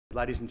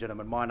Ladies and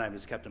gentlemen, my name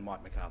is Captain Mike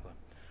McArthur.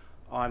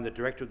 I'm the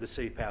Director of the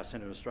Sea Power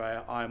Centre of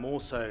Australia. I am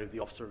also the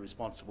officer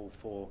responsible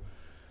for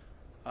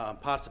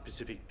Parts of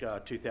Pacific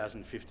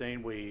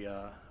 2015. We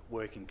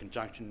work in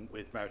conjunction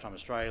with Maritime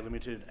Australia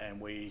Limited,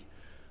 and we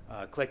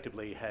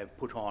collectively have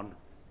put on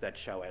that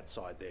show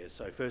outside there.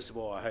 So first of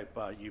all, I hope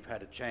you've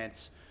had a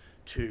chance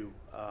to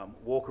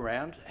walk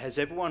around. Has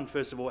everyone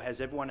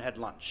had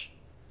lunch?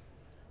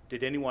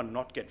 Did anyone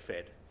not get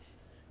fed?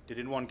 Did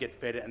anyone get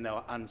fed and they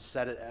were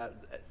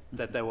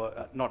that they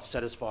were not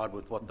satisfied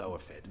with what they were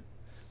fed?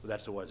 Well,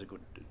 that's always a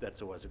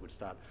good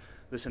start.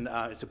 Listen,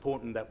 it's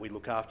important that we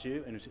look after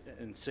you,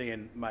 and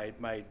Cian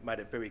made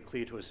it very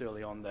clear to us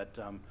early on that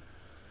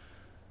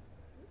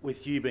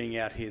with you being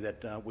out here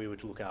that we were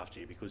to look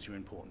after you because you're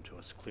important to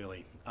us,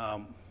 clearly.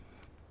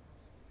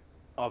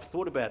 I've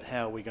thought about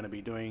how we're going to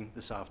be doing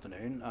this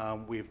afternoon.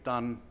 We've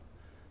done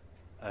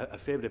a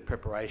fair bit of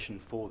preparation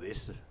for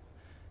this,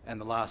 and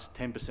the last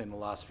 10% and the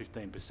last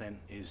 15%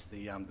 is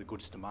the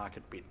goods to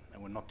market bit,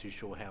 and we're not too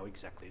sure how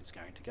exactly it's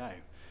going to go.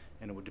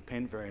 And it would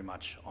depend very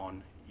much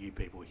on you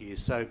people here.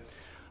 So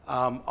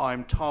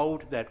I'm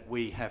told that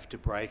we have to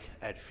break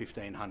at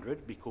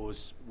 1500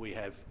 because we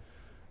have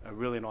a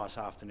really nice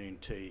afternoon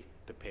tea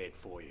prepared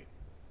for you.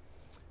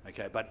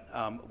 Okay, but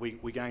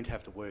we're going to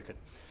have to work it.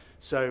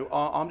 So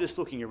I'm just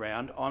looking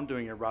around. I'm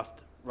doing a rough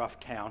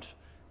count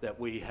that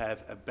we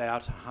have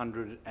about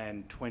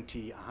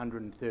 120,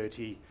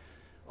 130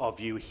 of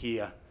you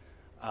here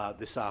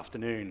this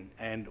afternoon.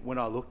 And when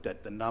I looked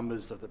at the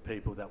numbers of the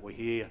people that were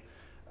here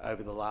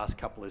over the last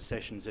couple of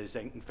sessions, there's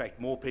in fact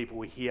more people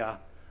were here,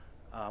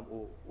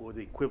 or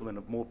the equivalent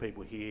of more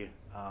people here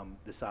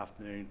this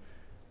afternoon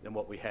than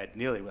what we had,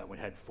 nearly what we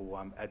had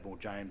for Admiral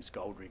James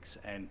Goldrick's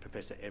and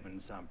Professor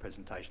Evans'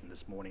 presentation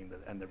this morning,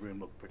 and the room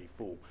looked pretty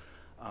full.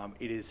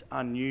 It is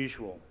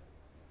unusual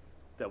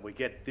that we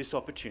get this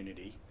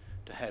opportunity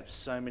to have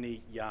so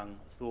many young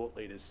thought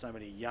leaders, so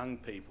many young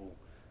people,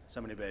 so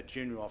many of our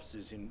junior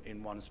officers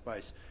in one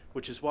space,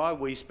 which is why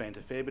we spent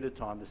a fair bit of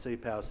time, the Sea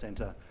Power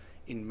Centre,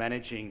 in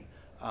managing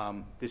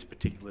this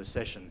particular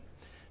session.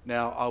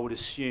 Now, I would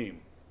assume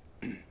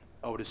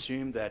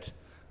that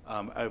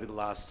over the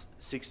last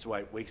 6 to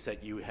 8 weeks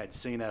that you had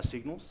seen our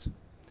signals,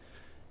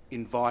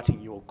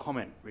 inviting your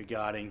comment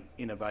regarding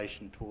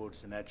innovation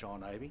towards an agile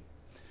Navy,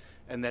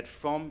 and that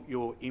from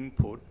your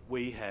input,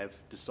 we have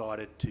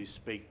decided to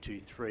speak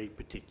to 3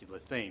 particular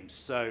themes.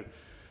 So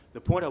the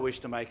point I wish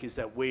to make is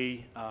that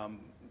we,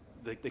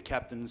 the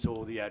captains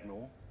or the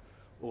Admiral,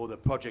 or the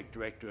project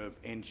director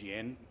of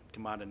NGN,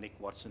 Commander Nick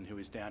Watson, who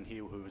is down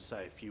here, who will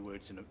say a few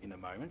words in a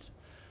moment.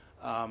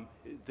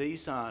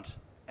 These aren't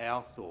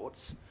our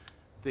thoughts,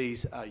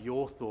 these are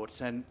your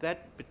thoughts, and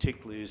that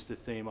particularly is the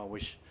theme I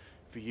wish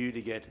for you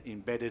to get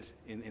embedded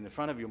in the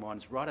front of your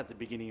minds right at the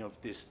beginning of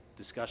this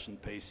discussion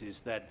piece,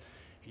 is that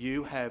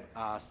you have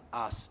asked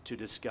us to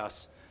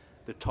discuss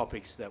the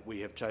topics that we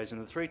have chosen,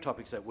 the 3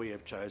 topics that we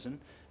have chosen,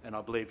 and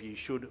I believe you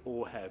should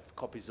all have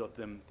copies of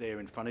them there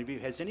in front of you.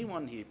 Has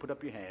anyone here, put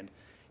up your hand,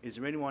 is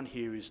there anyone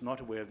here who's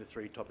not aware of the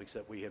 3 topics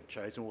that we have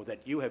chosen, or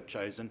that you have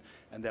chosen,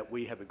 and that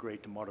we have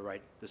agreed to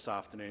moderate this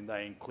afternoon?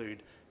 They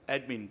include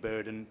admin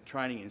burden,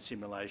 training and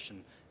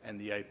simulation, and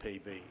the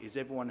OPV. Is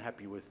everyone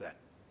happy with that?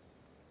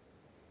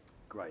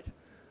 Great.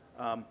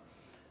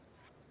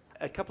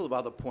 A couple of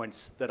other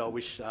points that I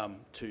wish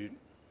to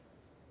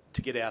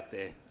get out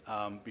there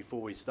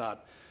before we start.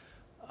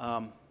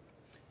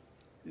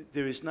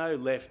 There is no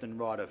left and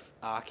right of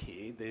arc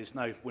here.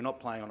 We're not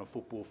playing on a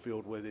football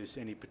field where there's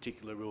any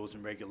particular rules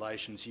and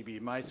regulations. You'd be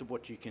amazed at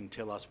what you can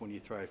tell us when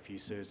you throw a few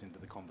sirs into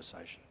the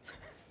conversation.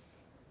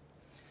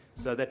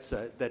 So that's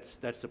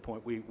the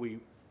point.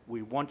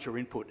 We want your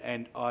input,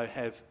 and I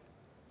have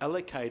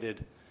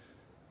allocated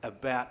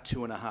about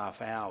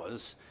 2.5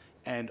 hours,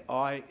 and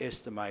I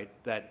estimate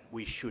that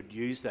we should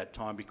use that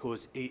time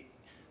because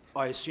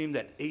I assume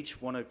that each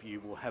one of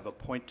you will have a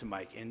point to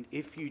make, and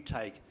if you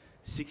take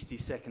 60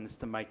 seconds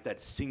to make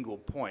that single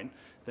point,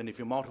 then if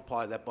you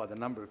multiply that by the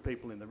number of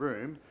people in the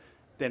room,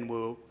 then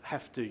we'll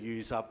have to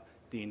use up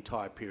the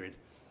entire period.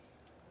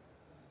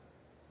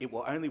 It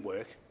will only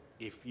work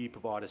if you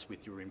provide us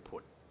with your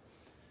input.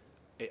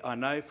 I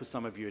know for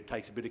some of you it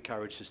takes a bit of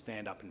courage to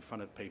stand up in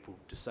front of people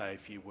to say a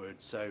few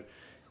words, so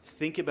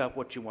think about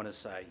what you want to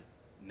say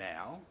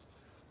now,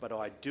 but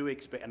I do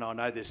expect, and I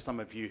know there's some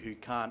of you who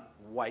can't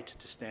wait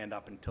to stand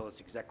up and tell us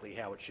exactly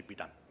how it should be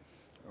done.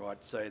 All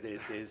right, so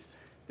there's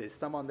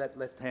some on that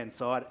left-hand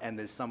side and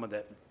there's some of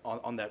that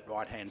on that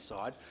right-hand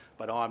side,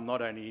 but I'm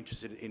not only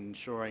interested in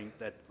ensuring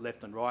that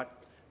left and right,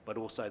 but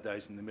also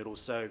those in the middle.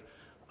 So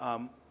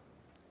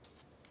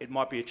it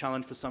might be a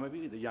challenge for some of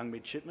you, the young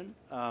midshipmen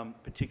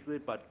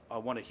particularly, but I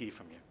want to hear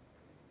from you.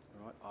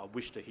 All right? I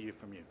wish to hear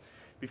from you.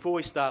 Before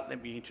we start,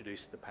 let me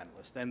introduce the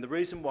panellists. And the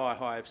reason why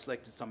I have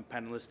selected some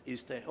panellists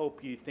is to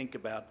help you think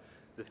about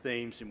the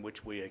themes in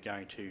which we are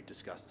going to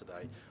discuss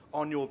today.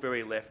 On your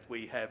very left,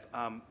 we have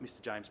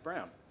Mr. James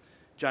Brown.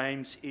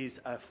 James is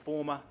a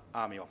former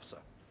Army officer.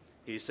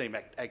 He has seen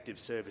active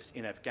service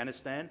in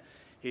Afghanistan.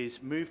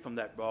 He's moved from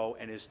that role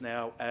and is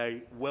now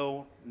a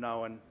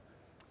well-known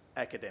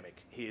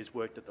academic. He has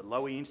worked at the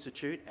Lowy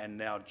Institute, and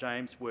now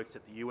James works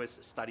at the US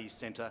Studies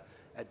Centre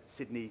at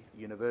Sydney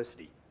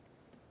University.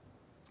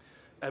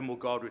 Admiral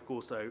Goldrick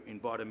also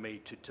invited me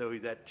to tell you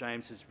that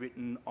James has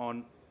written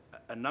on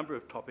a number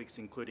of topics,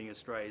 including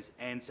Australia's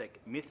Anzac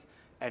myth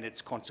and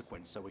its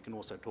consequence, so we can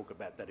also talk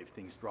about that if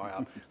things dry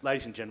up.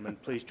 Ladies and gentlemen,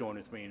 please join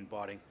with me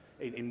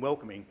in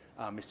welcoming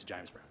Mr.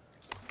 James Brown.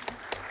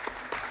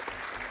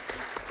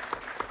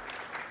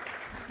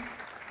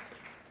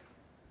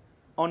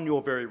 On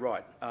your very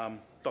right,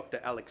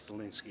 Dr. Alex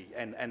Zelinsky.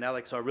 And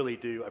Alex, I really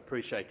do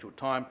appreciate your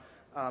time.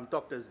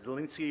 Dr.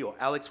 Zelinsky, or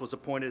Alex, was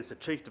appointed as the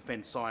Chief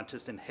Defence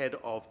Scientist and Head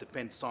of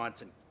Defence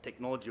Science and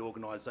Technology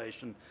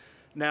Organisation,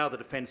 now the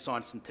Defence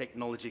Science and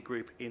Technology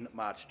Group, in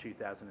March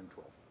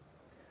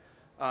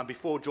 2012.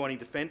 Before joining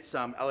Defence,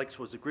 Alex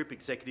was a Group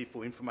Executive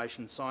for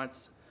Information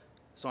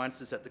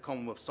Sciences at the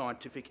Commonwealth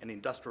Scientific and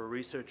Industrial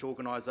Research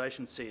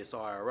Organisation,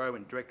 CSIRO,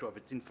 and Director of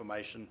its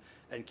Information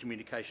and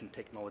Communication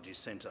Technology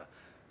Centre.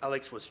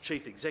 Alex was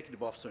Chief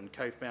Executive Officer and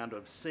co-founder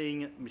of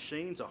Seeing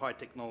Machines, a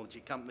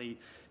high-technology company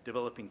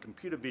developing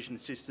computer vision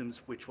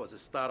systems, which was a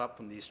start-up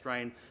from the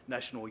Australian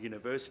National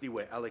University,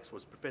 where Alex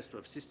was Professor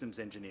of Systems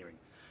Engineering.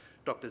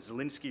 Dr.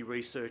 Zelinsky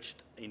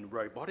researched in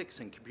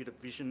robotics and computer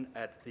vision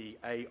at the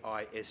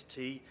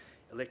AIST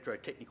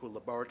Electrotechnical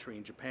Laboratory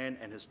in Japan,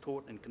 and has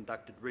taught and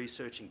conducted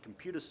research in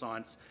computer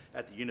science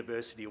at the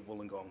University of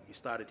Wollongong. He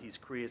started his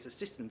career as a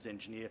systems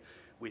engineer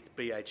with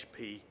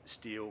BHP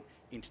Steel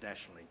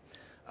internationally.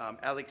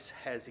 Alex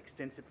has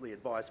extensively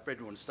advised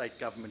federal and state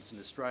governments in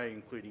Australia,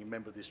 including a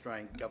member of the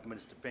Australian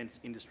Government's Defence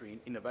Industry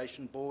and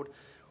Innovation Board.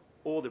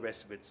 All the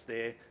rest of it's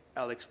there.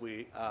 Alex,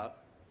 we are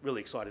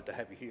really excited to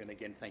have you here, and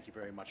again, thank you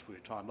very much for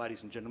your time.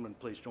 Ladies and gentlemen,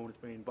 please join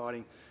with me in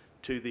inviting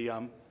to the,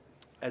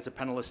 as a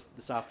panellist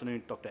this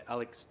afternoon, Dr.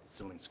 Alex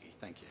Zelinsky.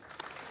 Thank you.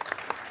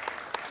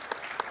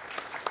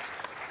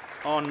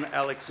 On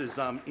Alex's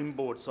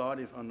inboard side,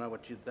 if I know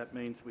what that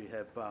means, we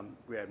have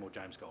Rear Admiral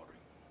James Goldrick.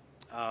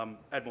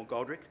 Admiral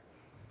Goldrick.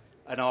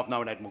 And I've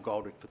known Admiral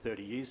Goldrick for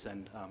 30 years,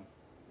 and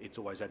it's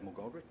always Admiral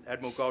Goldrick.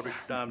 Admiral Goldrick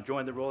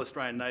joined the Royal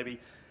Australian Navy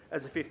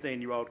as a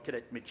 15-year-old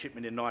cadet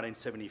midshipman in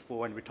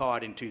 1974 and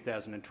retired in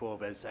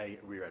 2012 as a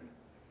Rear Admiral.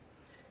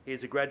 He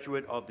is a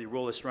graduate of the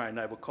Royal Australian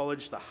Naval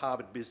College, the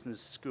Harvard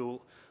Business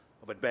School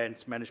of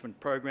Advanced Management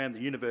Program, the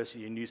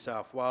University of New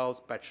South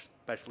Wales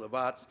Bachelor of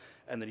Arts,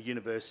 and the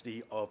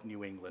University of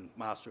New England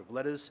Master of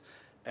Letters,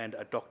 and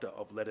a Doctor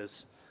of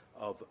Letters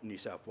of New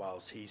South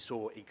Wales. He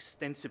saw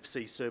extensive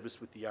sea service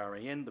with the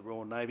RAN, the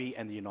Royal Navy,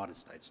 and the United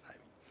States Navy.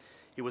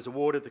 He was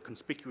awarded the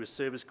Conspicuous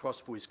Service Cross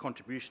for his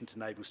contribution to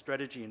naval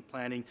strategy and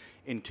planning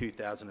in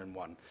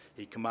 2001.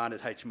 He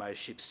commanded HMAS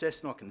ships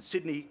Cessnock and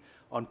Sydney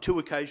on 2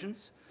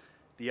 occasions,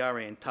 the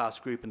RAN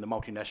Task Group and the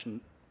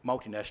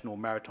Multinational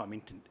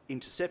Maritime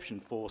Interception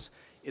Force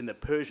in the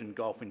Persian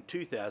Gulf in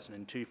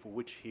 2002, for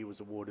which he was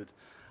awarded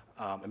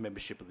a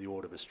membership of the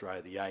Order of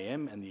Australia, the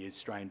AM, and the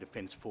Australian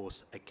Defence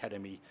Force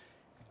Academy.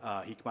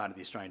 He commanded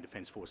the Australian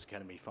Defence Force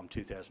Academy from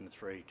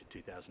 2003 to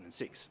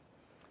 2006.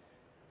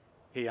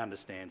 He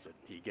understands it.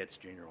 He gets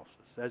junior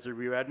officers. As a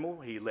Rear Admiral,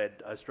 he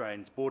led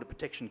Australia's Border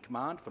Protection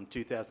Command from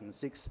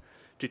 2006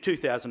 to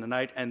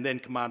 2008, and then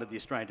commanded the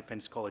Australian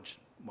Defence College,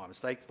 my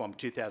mistake, from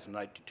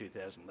 2008 to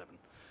 2011.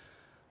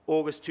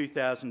 August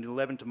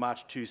 2011 to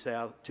March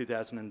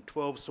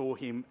 2012 saw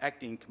him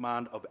acting in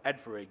command of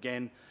ADFA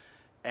again,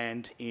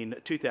 and in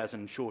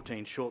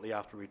 2014, shortly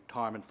after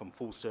retirement from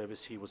full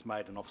service, he was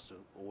made an Officer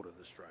of the Order of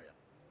Australia.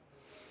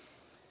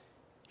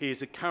 He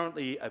is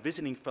currently a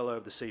visiting fellow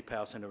of the Sea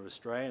Power Centre of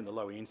Australia and the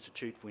Lowy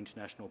Institute for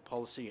International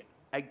Policy,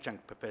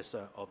 adjunct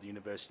professor of the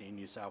University of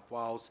New South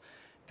Wales,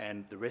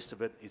 and the rest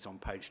of it is on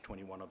page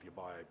 21 of your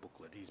bio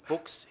booklet. His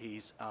books,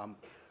 he's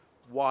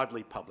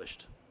widely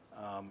published,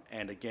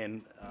 and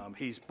again,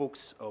 his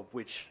books, of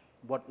which,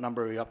 what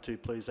number are we up to,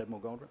 please,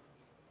 Admiral Goldrick?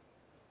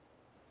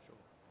 Sure.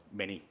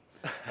 Many.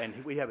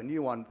 And we have a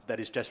new one that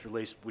is just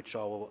released, which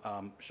I will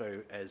show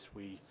as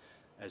we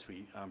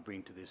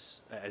bring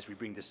this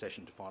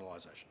session to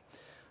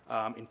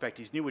finalisation. In fact,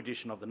 his new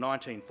edition of the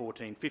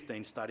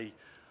 1914-15 study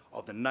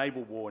of the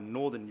naval war in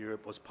Northern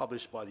Europe was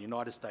published by the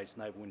United States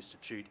Naval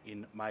Institute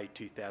in May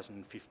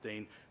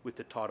 2015 with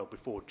the title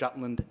Before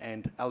Jutland.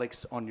 And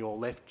Alex, on your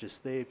left,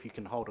 just there, if you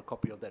can hold a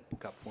copy of that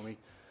book up for me.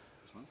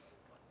 This one?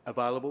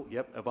 Available?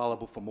 Yep,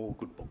 available from all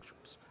good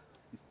bookshops.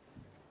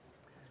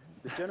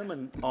 The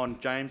gentleman on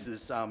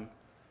James's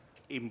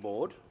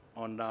inboard,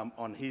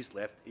 on his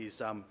left,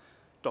 is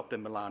Dr.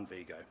 Milan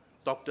Vego.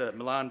 Dr.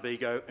 Milan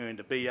Vego earned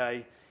a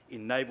BA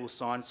in Naval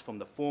Science from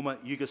the former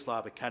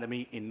Yugoslav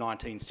Academy in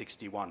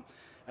 1961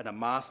 and a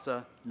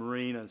Master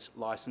Mariner's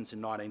licence in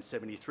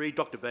 1973.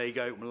 Dr.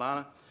 Vego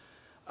Milana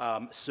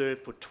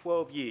served for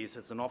 12 years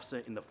as an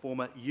officer in the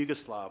former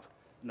Yugoslav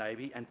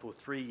Navy and for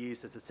 3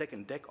 years as a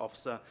second deck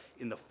officer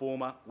in the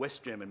former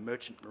West German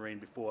Merchant Marine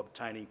before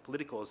obtaining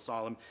political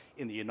asylum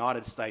in the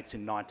United States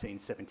in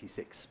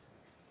 1976.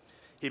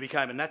 He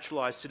became a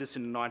naturalised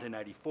citizen in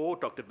 1984.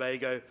 Dr.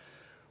 Vego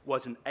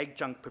was an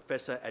adjunct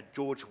professor at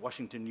George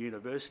Washington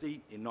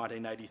University in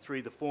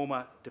 1983, the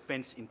former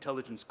Defence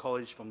Intelligence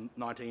College from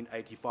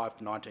 1985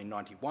 to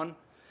 1991,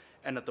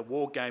 and at the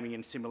War Gaming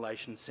and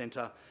Simulation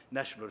Centre,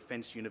 National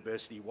Defence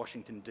University,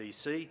 Washington,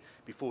 DC,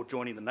 before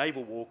joining the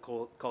Naval War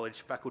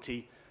College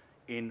faculty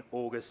in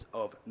August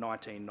of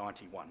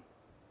 1991.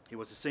 He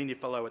was a senior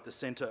fellow at the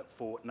Centre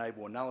for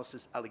Naval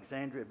Analysis,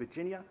 Alexandria,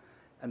 Virginia,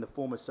 and the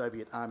former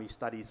Soviet Army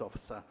Studies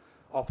Office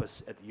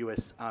at the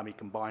US Army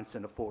Combined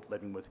Centre, Fort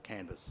Leavenworth,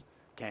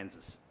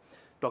 Kansas.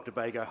 Dr.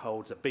 Vego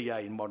holds a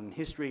BA in Modern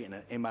History and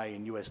an MA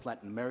in US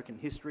Latin American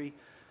History,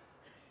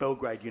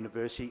 Belgrade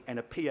University, and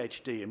a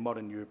PhD in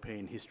Modern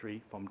European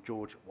History from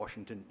George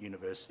Washington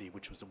University,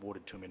 which was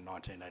awarded to him in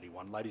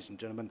 1981. Ladies and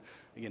gentlemen,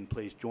 again,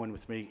 please join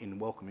with me in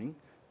welcoming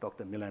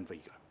Dr. Milan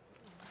Vego.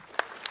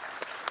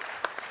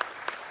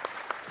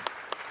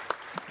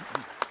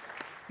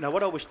 Now,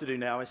 what I wish to do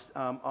now is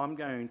I'm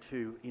going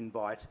to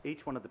invite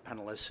each one of the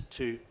panellists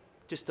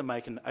to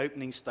make an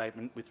opening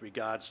statement with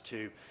regards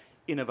to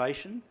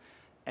innovation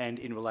and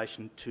in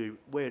relation to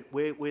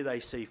where they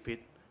see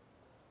fit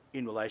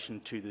in relation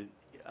to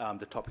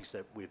the topics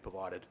that we've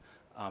provided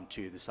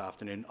to you this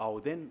afternoon. I will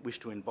then wish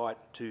to invite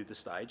to the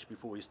stage,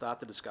 before we start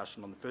the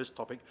discussion on the first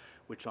topic,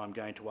 which I'm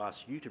going to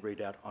ask you to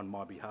read out on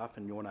my behalf,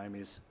 and your name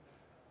is...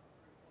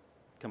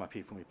 Come up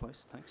here for me,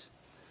 please. Thanks.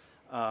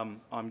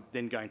 I'm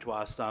then going to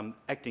ask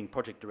Acting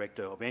Project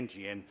Director of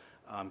NGN,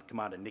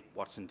 Commander Nick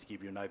Watson, to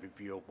give you an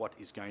overview of what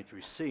is going through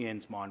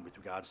CN's mind with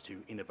regards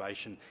to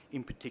innovation,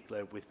 in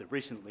particular with the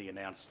recently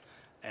announced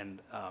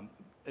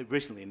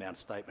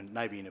statement,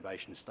 Navy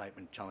Innovation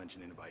Statement, Challenge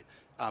and Innovate.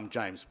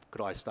 James,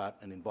 could I start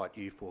and invite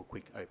you for a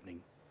quick opening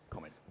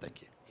comment?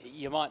 Thank you.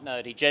 You might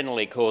note he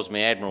generally calls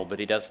me Admiral, but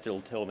he does still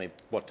tell me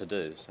what to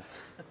do. So.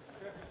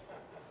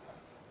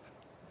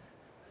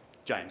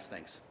 James,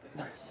 thanks.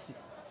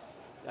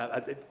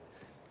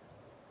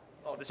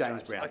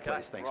 James Brown, okay,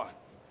 please. Thanks, right. mate.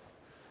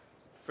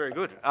 Very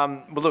good.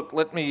 Well, look,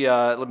 let me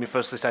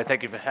firstly say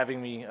thank you for having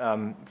me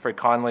very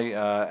kindly.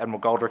 Admiral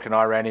Goldrick and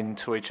I ran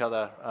into each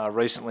other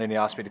recently, and he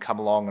asked me to come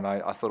along, and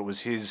I thought it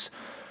was his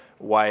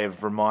way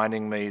of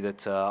reminding me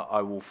that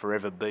I will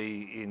forever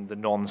be in the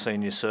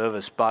non-senior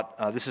service.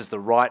 But this is the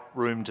right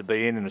room to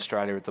be in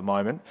Australia at the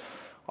moment.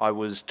 I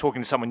was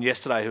talking to someone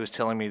yesterday who was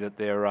telling me that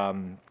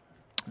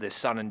their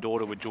son and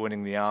daughter were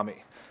joining the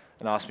Army,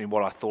 and asked me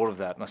what I thought of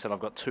that. And I said,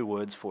 I've got two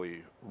words for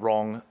you: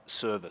 wrong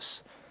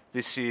service.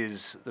 This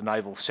is the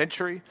naval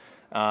century.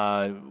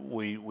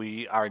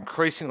 We are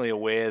increasingly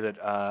aware that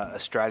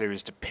Australia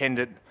is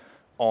dependent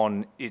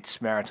on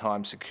its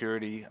maritime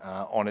security,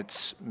 on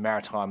its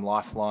maritime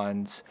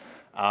lifelines,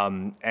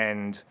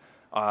 and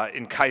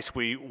in case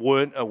we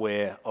weren't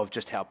aware of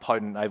just how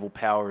potent naval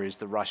power is,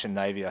 the Russian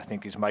Navy, I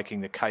think, is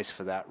making the case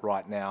for that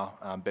right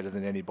now better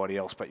than anybody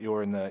else. But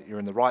you're in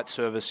the right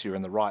service, you're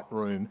in the right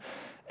room,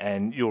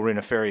 and you're in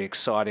a very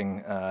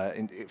exciting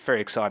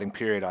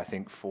period, I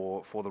think,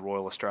 for the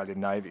Royal Australian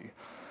Navy.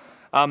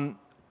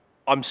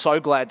 I'm so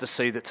glad to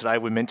see that today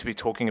we're meant to be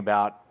talking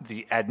about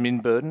the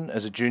admin burden.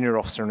 As a junior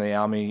officer in the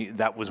Army,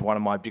 that was one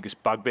of my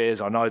biggest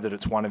bugbears. I know that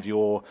it's one of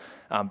your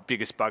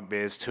biggest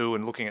bugbears too,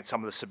 and looking at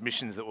some of the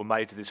submissions that were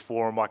made to this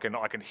forum, I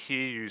can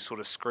hear you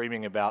sort of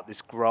screaming about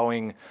this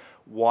growing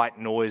white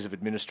noise of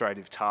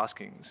administrative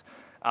taskings.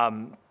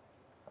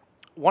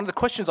 One of the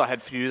questions I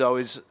had for you, though,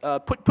 is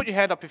put your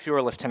hand up if you're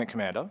a Lieutenant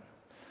Commander.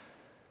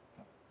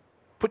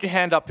 Put your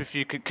hand up if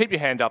you could, keep your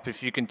hand up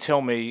if you can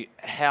tell me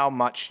how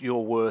much you're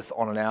worth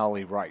on an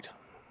hourly rate.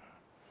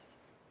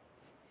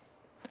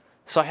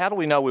 So how do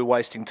we know we're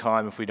wasting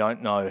time if we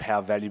don't know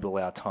how valuable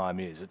our time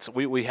is?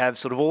 We have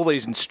sort of all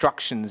these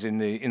instructions in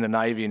the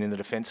Navy and in the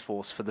Defence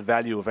Force for the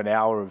value of an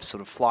hour of sort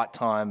of flight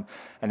time,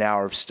 an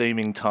hour of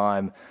steaming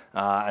time,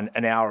 and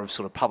an hour of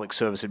sort of public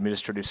service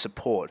administrative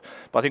support.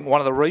 But I think one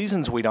of the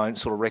reasons we don't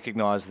sort of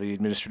recognise the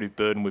administrative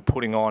burden we're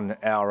putting on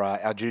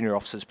our junior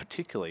officers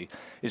particularly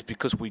is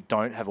because we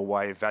don't have a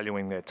way of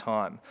valuing their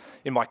time.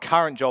 In my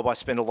current job, I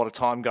spend a lot of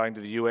time going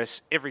to the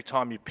US. Every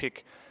time you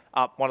pick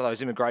up one of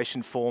those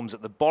immigration forms,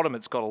 at the bottom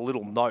it's got a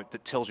little note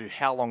that tells you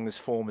how long this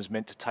form is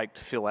meant to take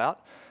to fill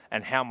out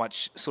and how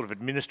much sort of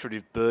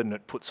administrative burden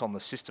it puts on the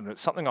system. And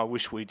it's something I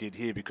wish we did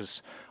here,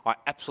 because I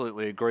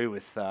absolutely agree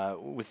with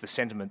the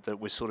sentiment that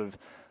we're sort of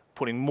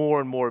putting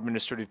more and more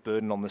administrative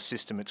burden on the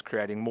system. It's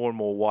creating more and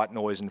more white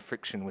noise and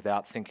friction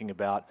without thinking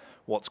about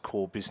what's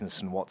core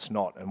business and what's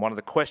not. And one of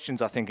the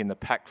questions I think in the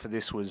pack for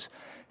this was,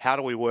 how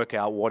do we work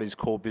out what is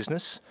core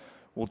business?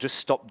 We'll just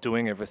stop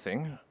doing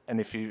everything,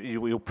 and if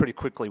you'll pretty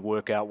quickly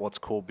work out what's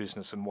core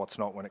business and what's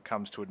not when it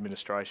comes to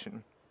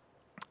administration.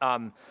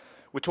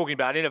 We're talking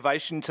about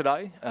innovation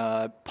today.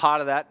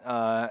 Part of that,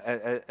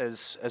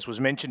 as was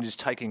mentioned, is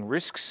taking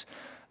risks.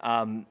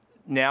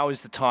 Now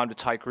is the time to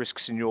take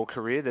risks in your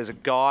career. There's a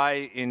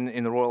guy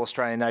in the Royal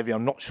Australian Navy,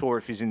 I'm not sure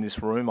if he's in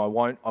this room, I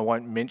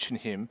won't mention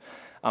him,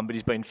 but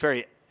he's been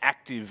very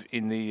active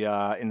in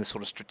the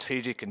sort of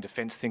strategic and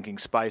defence thinking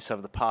space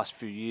over the past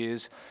few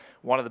years.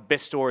 One of the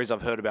best stories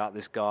I've heard about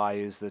this guy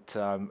is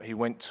that he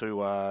went to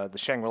the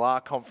Shangri-La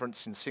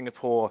conference in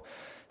Singapore,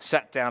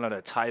 sat down at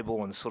a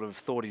table and sort of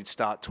thought he'd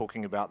start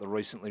talking about the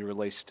recently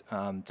released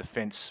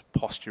Defence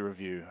Posture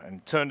Review,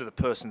 and turned to the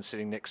person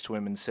sitting next to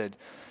him and said,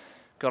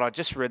 God, I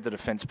just read the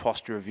Defence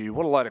Posture Review.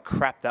 What a load of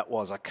crap that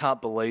was. I can't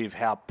believe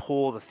how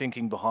poor the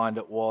thinking behind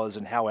it was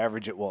and how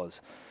average it was.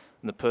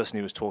 And the person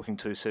he was talking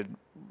to said,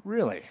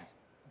 really?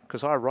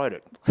 Because I wrote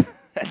it.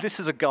 And this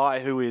is a guy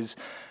who is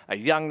a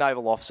young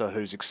naval officer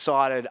who's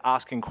excited,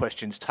 asking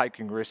questions,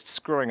 taking risks,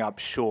 screwing up,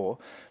 sure,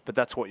 but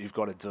that's what you've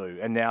got to do,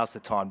 and now's the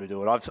time to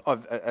do it.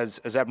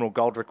 As Admiral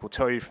Goldrick will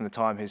tell you from the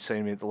time he's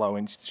seen me at the Low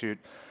Institute,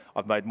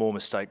 I've made more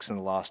mistakes in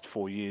the last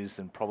 4 years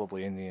than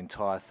probably in the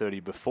entire 30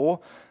 before.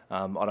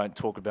 I don't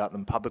talk about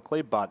them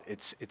publicly, but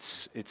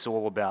it's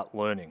all about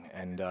learning,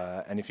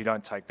 and if you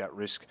don't take that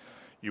risk,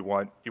 you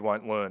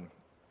won't learn.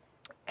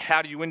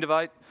 How do you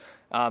innovate?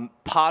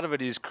 Part of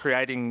it is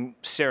creating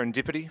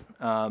serendipity,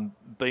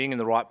 being in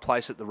the right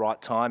place at the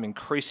right time,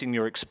 increasing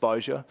your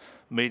exposure,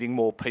 meeting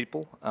more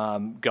people,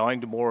 going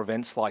to more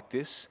events like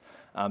this,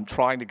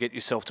 trying to get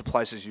yourself to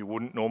places you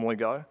wouldn't normally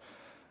go.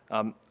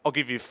 I'll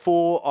give you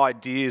 4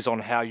 ideas on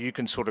how you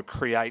can sort of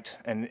create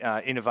an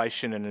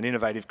innovation and an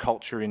innovative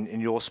culture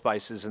in your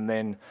spaces, and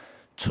then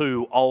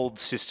 2 old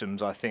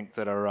systems, I think,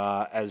 that are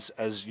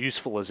as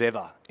useful as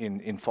ever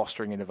in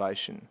fostering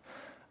innovation.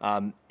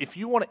 If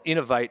you want to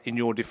innovate in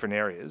your different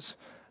areas,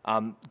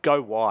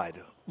 go wide.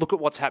 Look at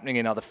what's happening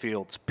in other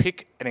fields.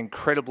 Pick an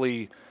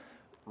incredibly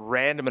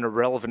random and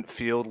irrelevant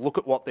field, look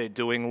at what they're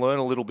doing, learn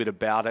a little bit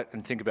about it,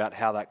 and think about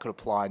how that could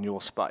apply in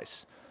your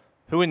space.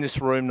 Who in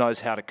this room knows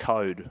how to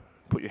code?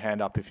 Put your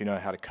hand up if you know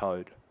how to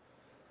code.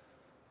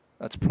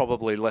 That's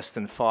probably less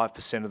than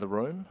 5% of the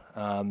room.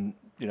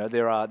 You know,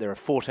 there are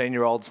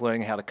 14-year-olds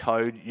learning how to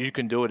code. You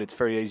can do it. It's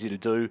very easy to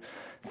do.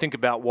 Think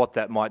about what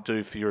that might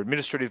do for your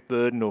administrative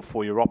burden or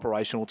for your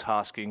operational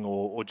tasking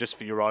or just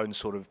for your own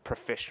sort of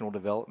professional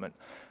development.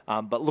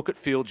 But look at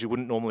fields you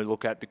wouldn't normally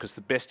look at, because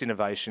the best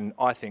innovation,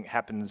 I think,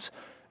 happens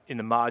in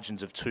the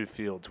margins of 2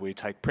 fields, where you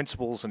take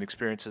principles and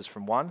experiences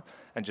from one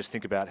and just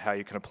think about how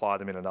you can apply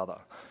them in another.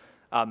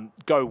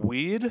 Go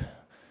weird.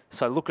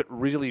 So look at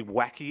really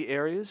wacky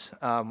areas.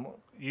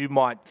 You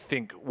might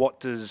think, what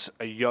does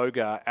a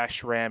yoga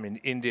ashram in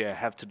India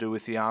have to do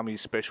with the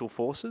Army's Special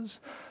Forces?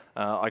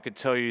 I could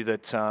tell you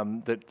that,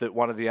 that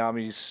one of the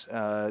Army's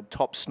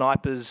top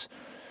snipers,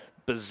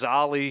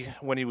 bizarrely,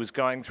 when he was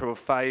going through a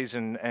phase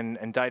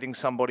and dating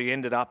somebody,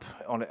 ended up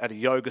at a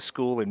yoga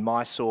school in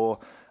Mysore.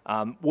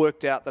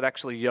 Worked out that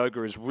actually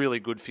yoga is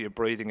really good for your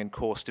breathing and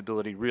core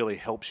stability, really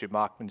helps your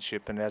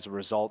marksmanship, and as a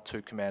result,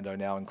 2 Commando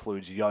now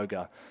includes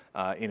yoga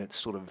in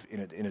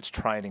its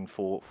training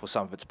for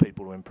some of its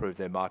people to improve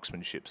their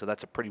marksmanship. So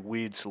that's a pretty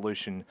weird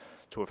solution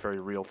to a very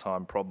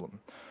real-time problem.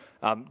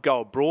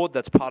 Go abroad,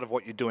 that's part of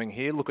what you're doing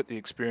here. Look at the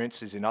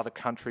experiences in other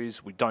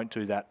countries. We don't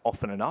do that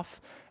often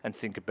enough, and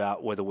think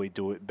about whether we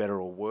do it better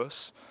or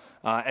worse.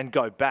 And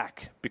go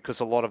back, because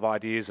a lot of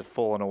ideas have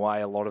fallen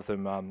away. A lot of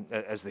them,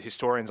 as the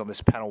historians on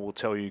this panel will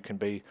tell you, can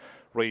be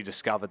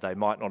rediscovered. They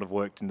might not have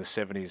worked in the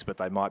 70s, but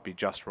they might be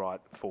just right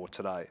for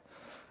today.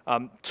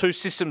 2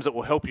 systems that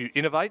will help you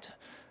innovate.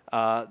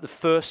 The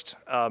first,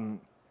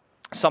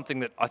 something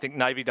that I think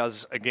Navy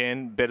does,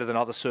 again, better than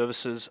other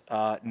services,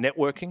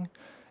 networking.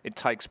 It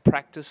takes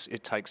practice,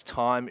 it takes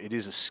time, it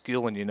is a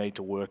skill, and you need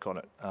to work on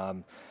it.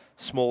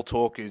 Small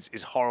talk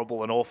is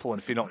horrible and awful,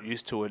 and if you're not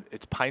used to it,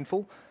 it's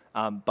painful.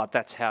 But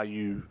that's how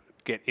you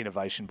get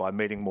innovation, by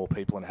meeting more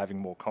people and having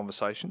more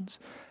conversations.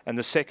 And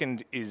the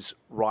second is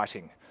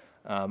writing.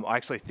 I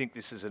actually think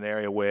this is an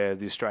area where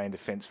the Australian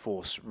Defence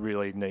Force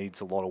really needs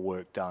a lot of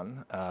work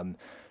done.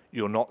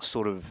 You're not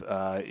sort of,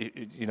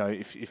 you know,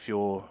 if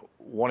you're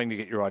wanting to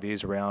get your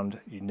ideas around,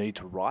 you need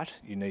to write.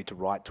 You need to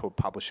write to a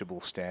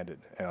publishable standard.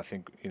 And I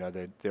think, you know,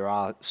 there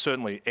are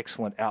certainly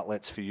excellent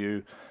outlets for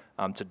you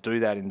to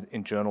do that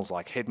in journals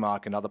like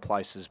Headmark and other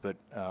places, but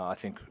I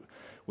think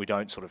we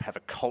don't sort of have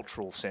a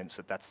cultural sense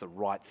that that's the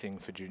right thing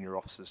for junior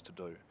officers to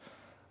do.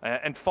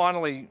 And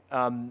finally,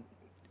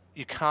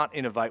 you can't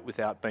innovate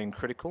without being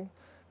critical.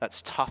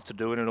 That's tough to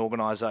do in an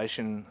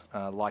organisation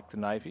like the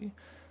Navy.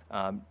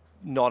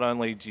 Not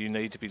only do you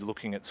need to be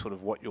looking at sort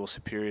of what your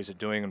superiors are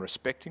doing and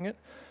respecting it,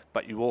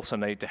 but you also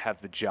need to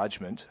have the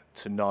judgment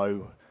to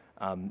know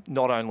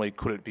not only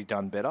could it be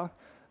done better,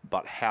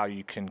 but how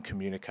you can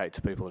communicate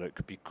to people that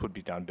it could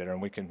be done better,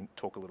 and we can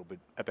talk a little bit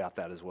about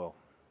that as well.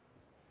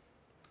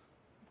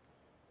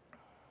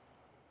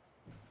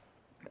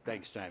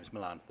 Thanks, James.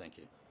 Milan, thank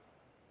you.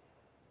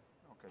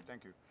 Okay,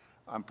 thank you.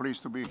 I'm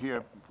pleased to be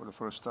here for the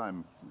first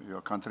time in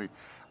your country.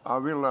 I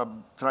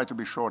will try to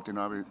be short, and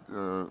I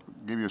will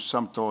give you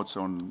some thoughts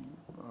on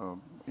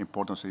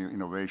importance of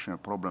innovation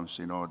and problems.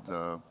 You know,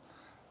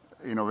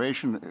 the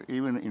innovation,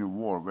 even in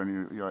war,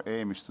 when your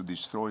aim is to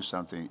destroy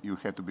something, you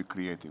have to be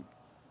creative.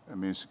 It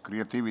means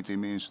creativity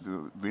means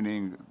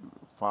winning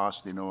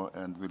fast, you know,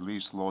 and with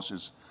least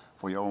losses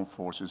for your own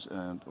forces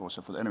and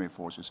also for the enemy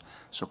forces.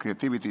 So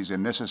creativity is a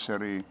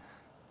necessary,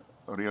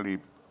 really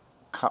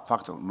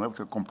factor, not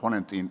a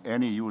component in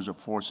any use of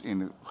force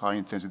in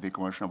high-intensity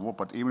conventional war,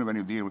 but even when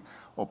you deal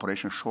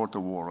operation short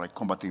of war, like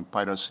combating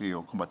piracy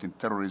or combating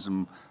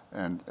terrorism,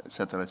 and et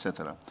cetera, et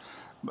cetera.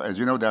 But as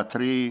you know, there are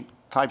three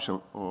types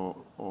of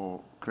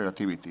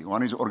creativity.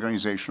 One is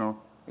organizational,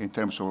 in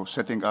terms of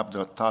setting up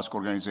the task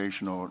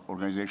organization or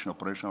organization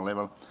operational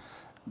level.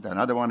 The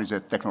another one is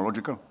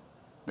technological.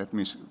 That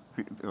means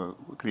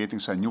creating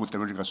some new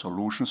technological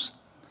solutions.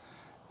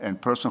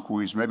 And person who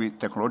is maybe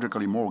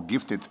technologically more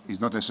gifted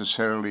is not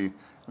necessarily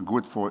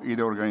good for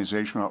either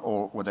organizational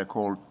or what I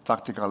call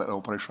tactical and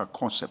operational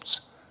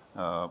concepts.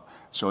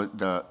 So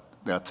there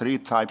are three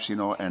types, you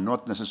know, and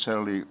not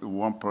necessarily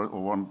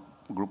one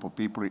group of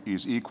people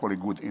is equally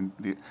good in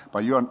the,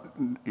 but you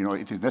know,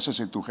 it is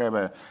necessary to have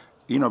an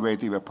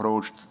innovative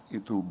approach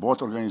to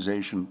both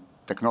organization,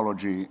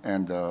 technology,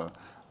 and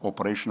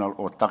operational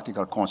or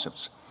tactical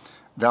concepts.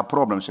 There are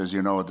problems, as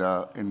you know.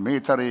 In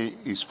military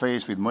is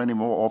faced with many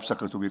more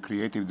obstacles to be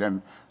creative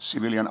than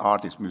civilian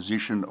artist,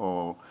 musician,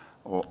 or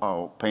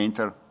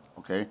painter.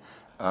 Okay,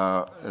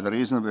 the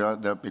reason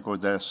because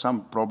there are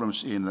some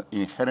problems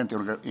inherent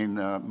in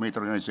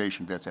military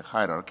organization. There's a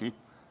hierarchy,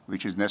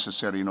 which is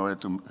necessary in order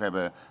to have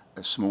a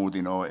smooth,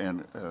 you know,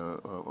 and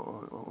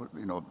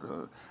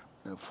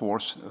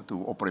force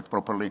to operate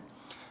properly.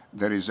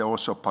 There is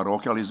also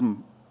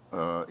parochialism,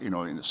 you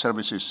know, in the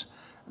services.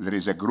 There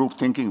is a group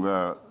thinking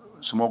where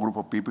small group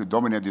of people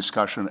dominate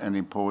discussion and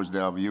impose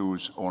their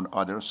views on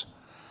others.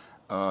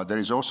 There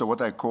is also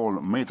what I call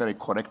military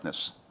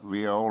correctness.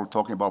 We are all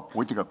talking about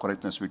political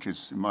correctness, which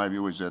is, in my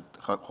view, is a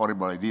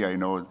horrible idea, you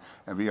know,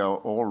 and we are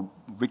all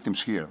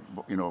victims here,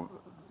 you know,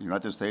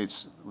 United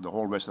States, the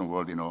whole Western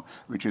world, you know,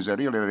 which is a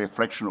really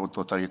reflection of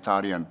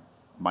totalitarian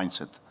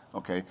mindset,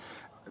 okay?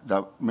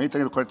 The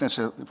military correctness,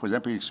 for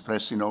example,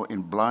 expressed, you know,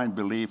 in blind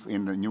belief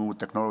in new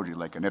technology,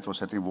 like a network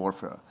setting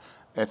warfare,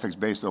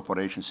 ethics-based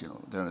operations, you know,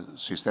 the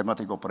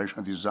systematic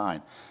operational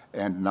design.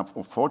 And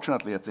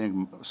unfortunately, I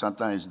think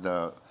sometimes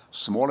the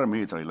smaller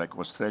military, like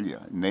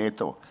Australia,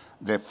 NATO,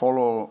 they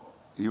follow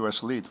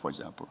US lead, for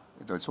example.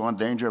 It's one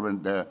danger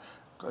when the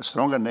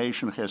stronger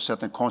nation has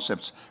certain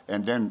concepts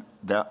and then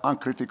they're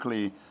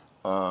uncritically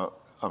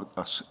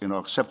you know,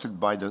 accepted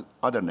by the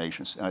other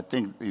nations. And I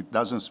think it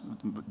doesn't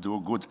do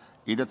good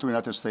either to the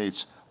United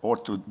States or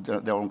to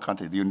their own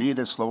country. You need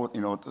a slow,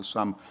 you know,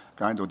 some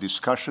kind of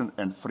discussion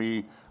and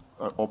free,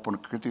 open,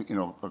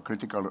 critical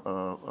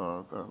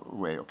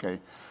way, okay?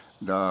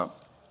 The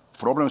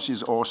problems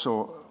is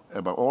also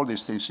about all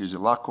these things is a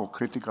lack of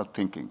critical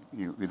thinking.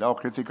 Without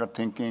critical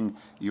thinking,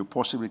 you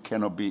possibly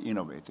cannot be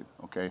innovative,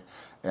 okay?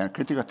 And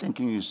critical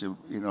thinking is,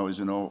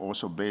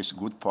 also based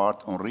good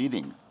part on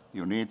reading.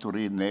 You need to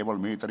read naval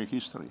military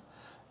history.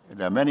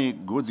 There are many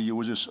good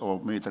uses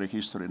of military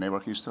history, naval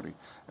history.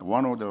 And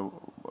one of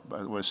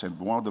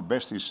the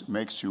best is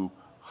makes you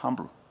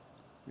humble.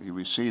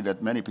 We see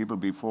that many people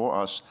before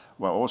us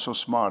were also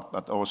smart,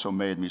 but also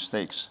made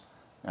mistakes.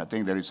 I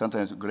think there is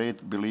sometimes a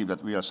great belief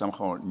that we are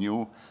somehow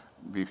new,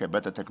 we have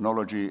better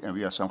technology, and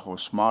we are somehow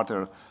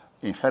smarter,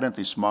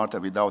 inherently smarter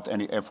without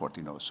any effort,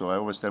 you know. So I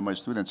always tell my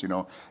students, you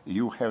know,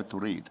 you have to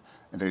read.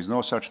 And there is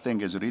no such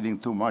thing as reading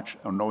too much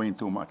or knowing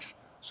too much.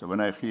 So when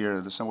I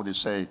hear somebody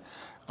say,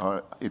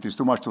 it is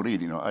too much to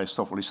read, you know, I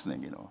stop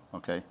listening, you know,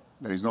 okay?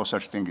 There is no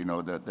such thing, you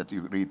know, that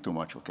you read too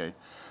much, okay?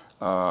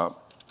 I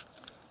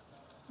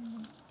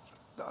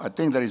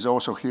think there is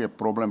also here a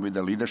problem with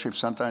the leadership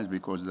sometimes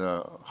because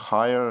the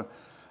higher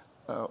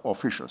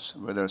officials,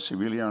 whether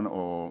civilian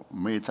or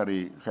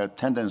military, have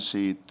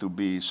tendency to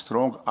be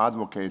strong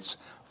advocates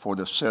for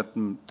the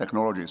certain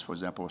technologies, for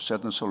example,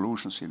 certain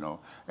solutions, you know,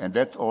 and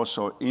that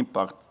also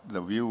impact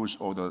the views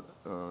of the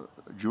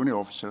junior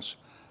officers,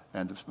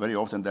 and very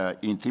often they're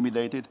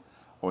intimidated,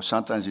 or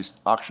sometimes it's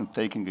action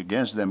taken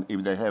against them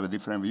if they have a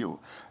different view.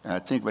 And I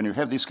think when you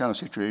have this kind of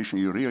situation,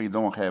 you really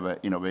don't have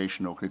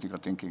innovation or critical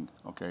thinking,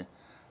 okay?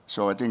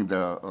 So I think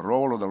the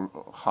role of the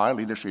high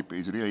leadership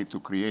is really to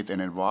create an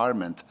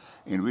environment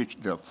in which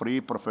the free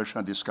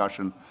professional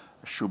discussion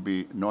should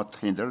be not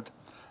hindered.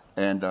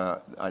 And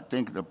I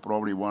think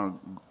probably one,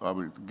 I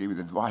will give you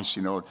the advice,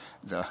 you know,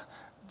 the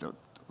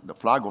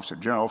flag officer,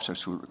 general officers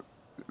should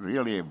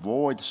really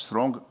avoid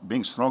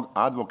being strong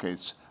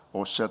advocates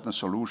of certain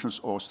solutions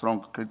or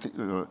strong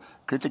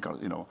critical,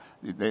 you know.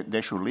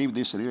 They should leave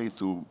this really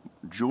to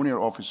junior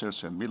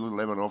officers and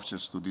middle-level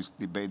officers to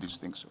debate these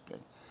things, okay?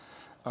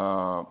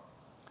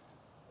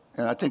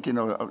 And I think, you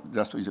know,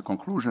 just as a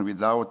conclusion,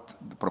 without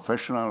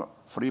the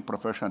free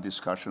professional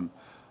discussion,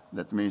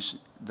 that means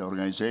the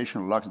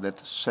organization lacks that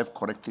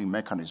self-correcting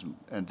mechanism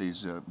and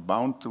is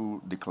bound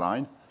to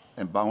decline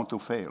and bound to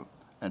fail.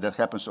 And that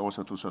happens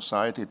also to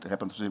society, it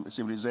happens to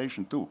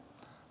civilization too.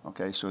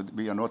 Okay, so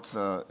we are not,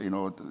 you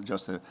know,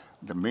 just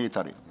the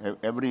military.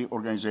 Every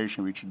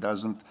organization which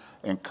doesn't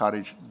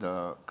encourage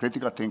the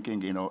critical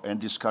thinking, you know, and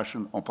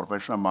discussion on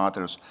professional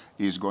matters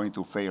is going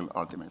to fail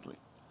ultimately.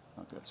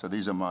 Okay, so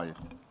these are my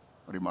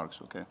remarks,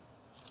 okay?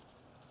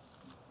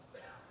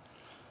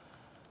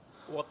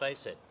 What they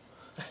said.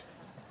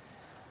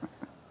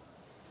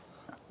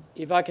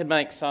 If I could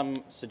make some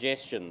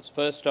suggestions.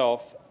 First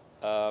off,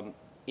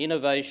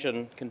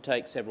 innovation can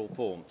take several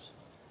forms.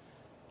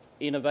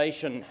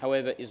 Innovation,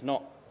 however, is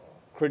not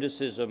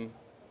criticism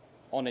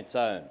on its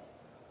own.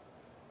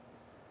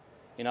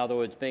 In other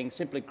words, being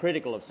simply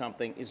critical of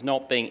something is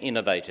not being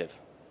innovative.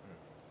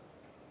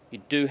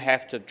 You do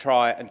have to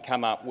try and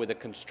come up with a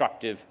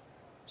constructive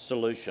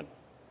solution.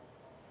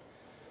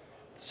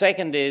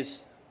 Second is,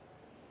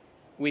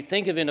 we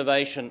think of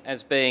innovation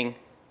as being,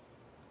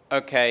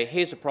 okay,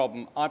 here's a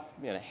problem,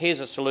 here's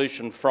a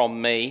solution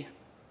from me,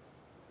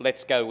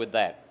 let's go with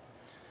that.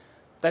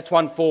 That's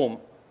one form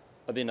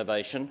of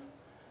innovation,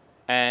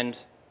 and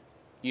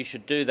you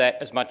should do that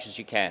as much as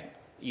you can.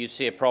 You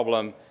see a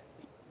problem,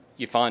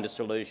 you find a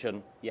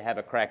solution, you have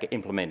a crack at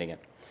implementing it.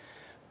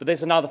 But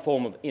there's another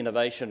form of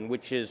innovation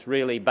which is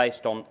really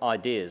based on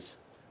ideas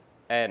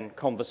and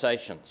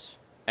conversations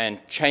and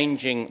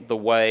changing the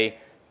way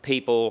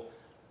people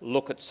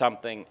look at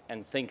something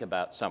and think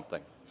about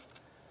something.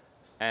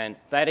 And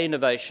that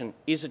innovation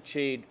is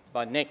achieved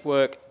by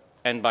network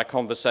and by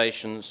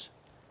conversations,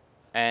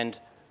 and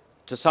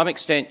to some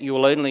extent you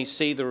will only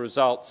see the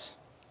results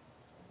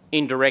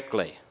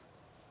indirectly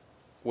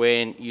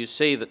when you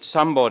see that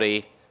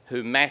somebody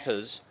who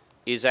matters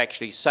is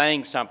actually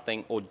saying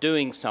something or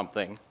doing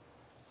something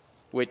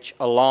which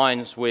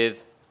aligns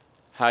with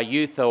how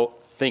you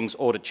thought things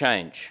ought to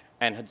change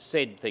and had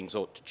said things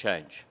ought to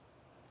change.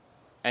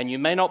 And you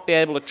may not be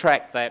able to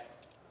track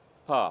that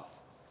path.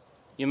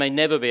 You may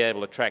never be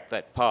able to track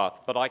that path,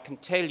 but I can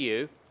tell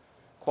you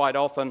quite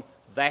often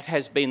that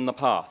has been the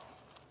path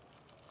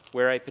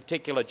where a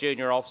particular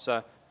junior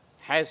officer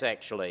has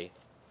actually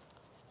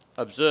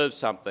observed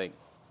something,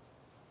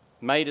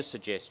 made a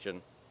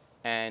suggestion,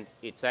 and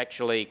it's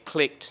actually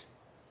clicked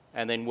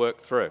and then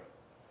worked through.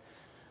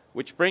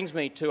 Which brings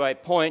me to a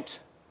point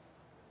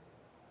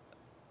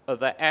of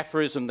the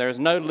aphorism, there is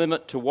no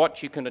limit to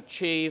what you can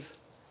achieve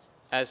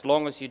as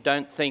long as you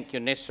don't think you're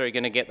necessarily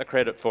going to get the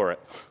credit for it.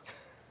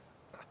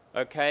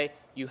 Okay?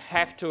 You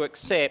have to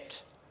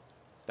accept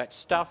that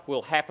stuff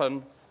will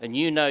happen and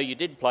you know you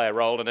did play a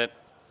role in it,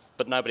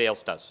 but nobody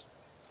else does.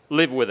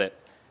 Live with it.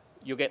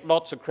 You'll get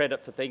lots of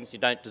credit for things you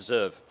don't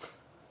deserve.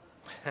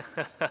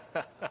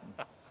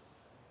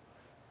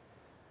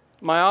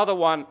 My other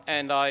one,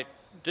 and I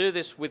do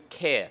this with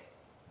care,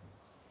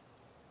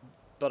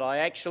 but I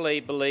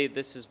actually believe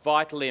this is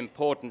vitally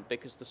important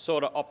because the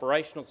sort of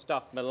operational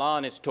stuff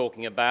Milan is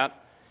talking about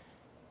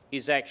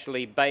is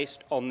actually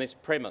based on this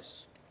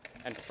premise.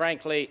 And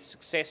frankly,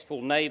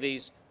 successful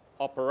navies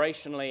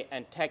operationally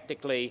and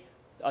tactically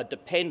are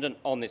dependent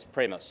on this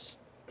premise.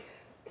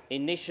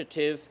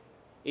 Initiative,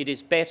 it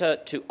is better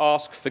to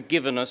ask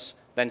forgiveness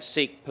than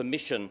seek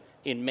permission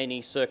in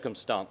many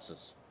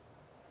circumstances.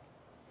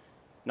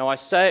 Now, I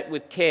say it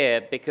with care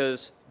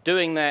because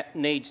doing that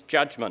needs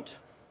judgment.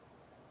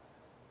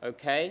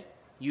 Okay?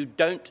 You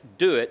don't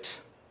do it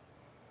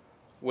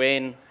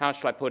when, how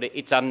shall I put it,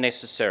 it's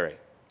unnecessary.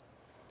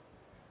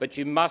 But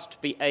you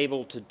must be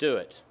able to do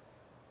it.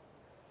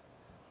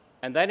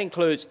 And that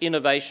includes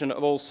innovation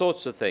of all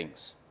sorts of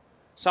things.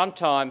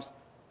 Sometimes,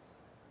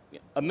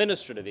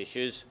 administrative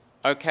issues,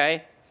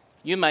 okay,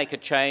 you make a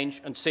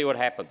change and see what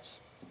happens.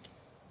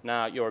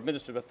 Now, your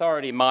administrative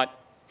authority might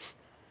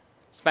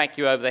smack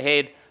you over the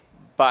head,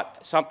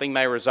 but something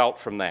may result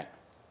from that.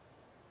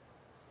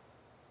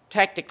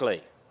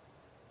 Tactically,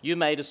 you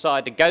may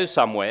decide to go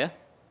somewhere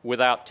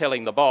without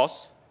telling the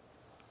boss,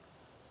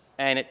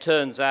 and it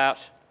turns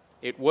out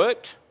it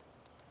worked,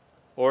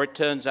 or it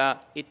turns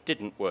out it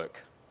didn't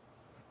work,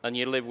 and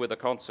you live with the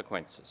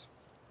consequences.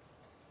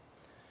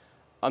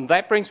 And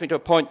that brings me to a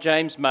point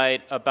James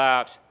made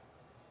about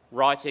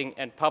writing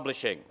and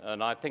publishing,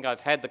 and I think I've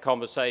had the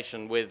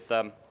conversation with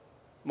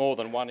more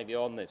than one of you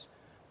on this.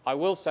 I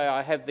will say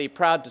I have the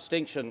proud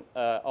distinction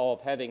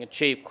of having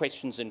achieved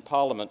questions in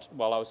Parliament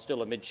while I was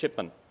still a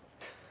midshipman.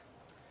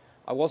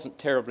 I wasn't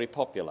terribly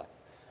popular.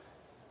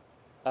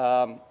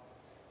 But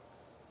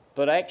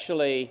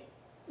actually,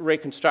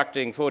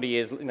 reconstructing 40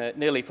 years,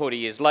 nearly 40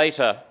 years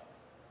later,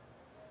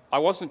 I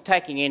wasn't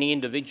attacking any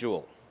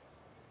individual.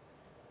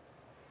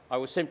 I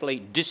was simply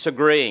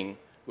disagreeing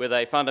with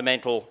a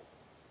fundamental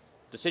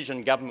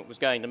decision government was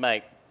going to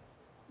make.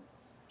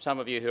 Some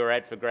of you who are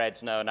Adfa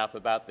grads know enough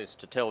about this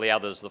to tell the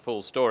others the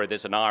full story.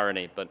 There's an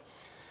irony, but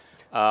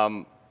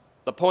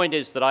the point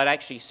is that I'd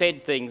actually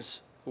said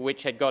things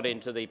which had got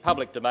into the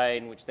public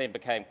domain, which then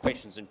became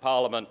questions in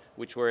Parliament,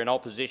 which were in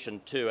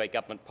opposition to a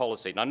government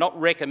policy. Now, I'm not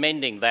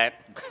recommending that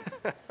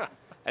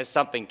as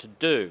something to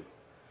do,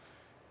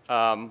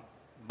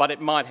 but it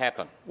might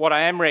happen. What I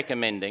am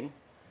recommending,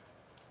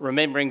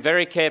 remembering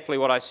very carefully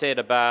what I said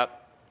about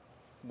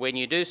when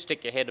you do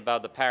stick your head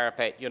above the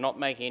parapet, you're not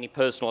making any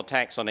personal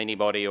attacks on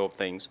anybody or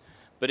things.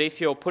 But if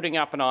you're putting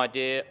up an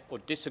idea or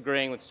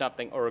disagreeing with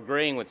something or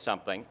agreeing with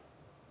something,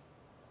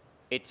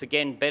 it's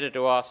again better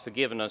to ask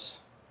forgiveness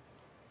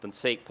than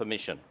seek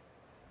permission.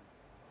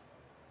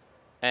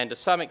 And to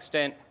some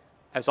extent,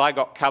 as I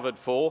got covered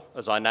for,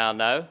 as I now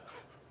know,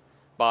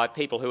 by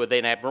people who were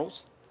then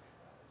admirals,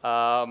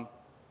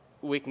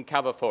 we can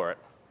cover for it.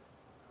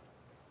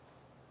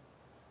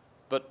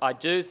 but I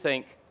do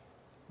think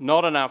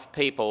not enough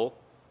people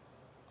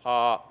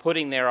are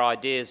putting their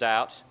ideas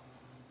out,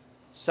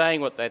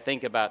 saying what they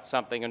think about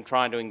something and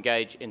trying to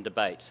engage in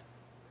debate.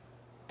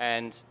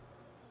 And,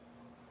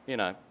 you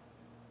know,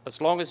 as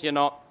long as you're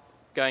not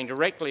going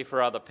directly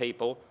for other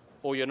people,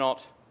 or you're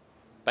not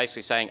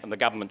basically saying, and the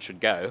government should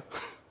go,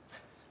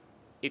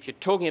 if you're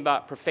talking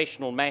about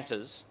professional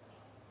matters,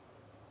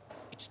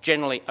 it's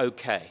generally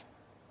okay.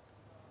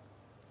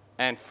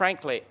 And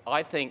frankly,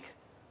 I think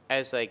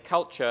as a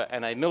culture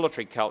and a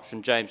military culture,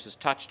 and James has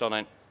touched on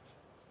it,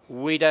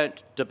 we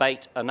don't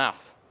debate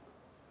enough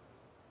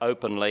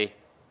openly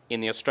in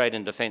the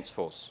Australian Defence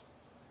Force.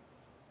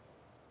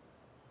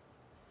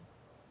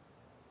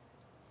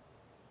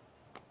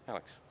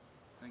 Alex.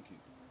 Thank you.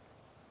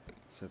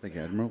 So thank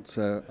you, Admiral.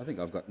 So I think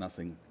I've got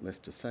nothing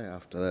left to say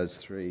after those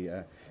three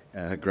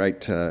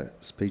great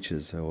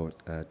speeches or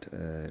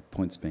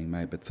points being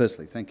made. But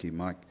firstly, thank you,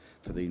 Mike,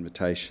 for the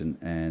invitation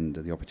and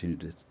the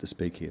opportunity to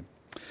speak here.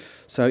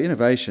 So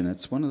innovation,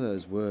 it's one of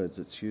those words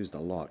that's used a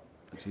lot.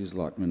 It's used a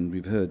lot, and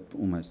we've heard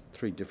almost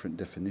 3 different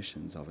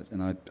definitions of it.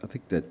 And I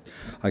think that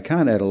I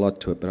can't add a lot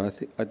to it, but I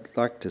think I'd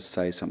like to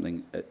say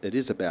something. It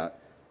is about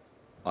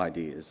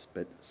ideas,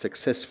 but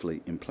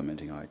successfully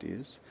implementing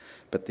ideas.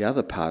 But the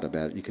other part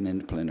about it, you can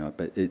implement it,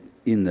 but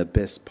in the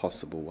best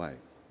possible way.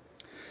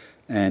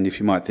 And if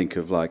you might think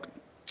of like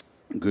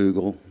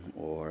Google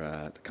or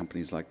the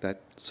companies like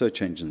that,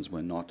 search engines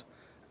were not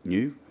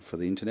new for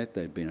the internet.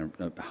 There'd been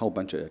a whole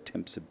bunch of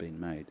attempts had been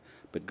made,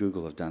 but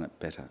Google have done it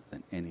better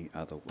than any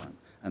other one.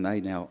 And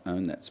they now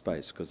own that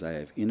space because they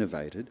have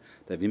innovated,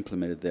 they've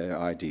implemented their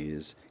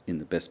ideas in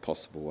the best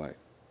possible way.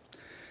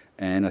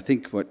 And I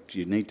think what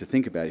you need to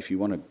think about if you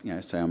want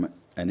to, say I'm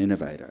an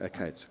innovator,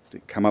 okay, it's to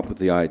come up with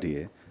the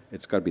idea,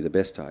 it's got to be the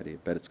best idea,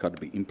 but it's got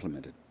to be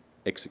implemented,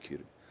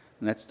 executed.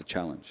 And that's the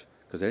challenge,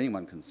 because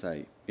anyone can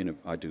say,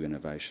 I do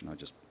innovation, I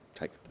just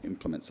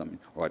implement something,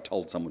 or I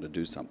told someone to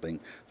do something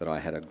that I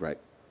had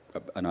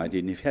an idea,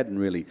 and if you hadn't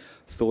really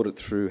thought it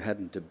through,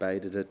 hadn't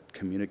debated it,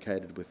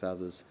 communicated with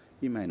others,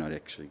 you may not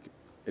actually,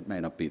 it may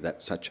not be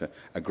that such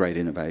a great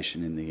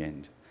innovation in the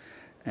end.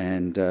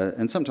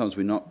 And sometimes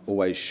we're not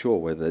always sure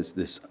whether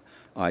this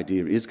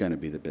idea is going to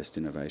be the best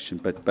innovation,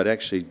 but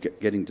actually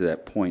getting to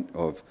that point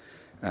of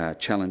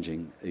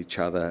challenging each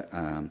other,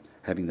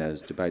 having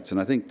those debates. And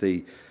I think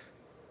the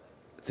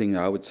thing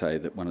I would say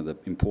that one of the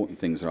important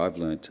things that I've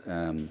learnt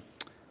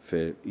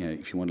for,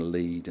 if you want to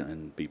lead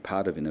and be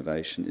part of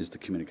innovation is the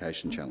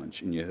communication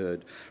challenge. And you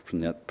heard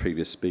from the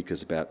previous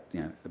speakers about,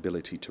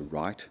 ability to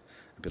write,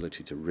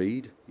 ability to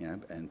read,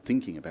 and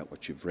thinking about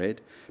what you've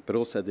read, but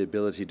also the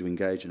ability to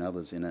engage in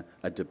others in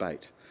a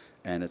debate.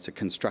 And it's a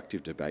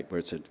constructive debate where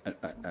it's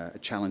a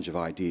challenge of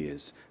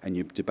ideas, and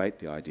you debate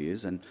the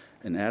ideas, and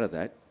out of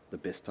that, the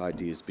best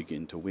ideas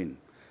begin to win.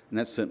 And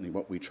that's certainly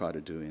what we try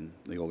to do in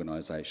the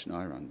organisation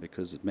I run,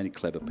 because there's many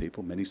clever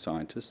people, many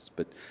scientists,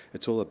 but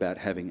it's all about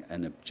having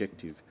an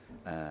objective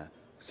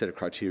set of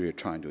criteria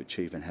trying to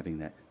achieve and having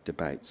that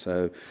debate.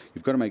 So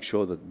you've got to make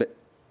sure that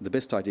the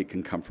best idea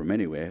can come from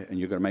anywhere, and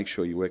you've got to make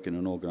sure you work in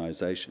an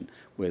organisation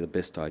where the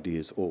best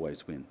ideas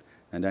always win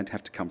and don't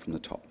have to come from the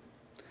top.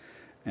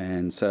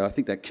 And so I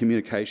think that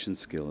communication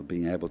skill of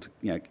being able to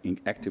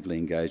actively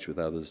engage with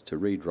others, to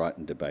read, write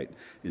and debate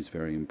is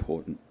very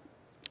important.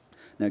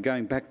 Now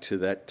going back to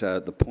that,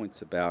 the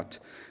points about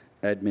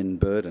admin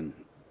burden,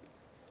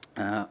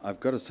 I've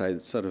got to say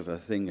it's sort of a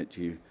thing that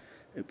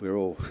we're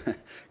all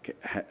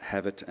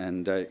have it,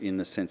 and in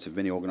the sense of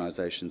many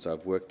organisations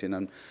I've worked in.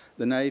 And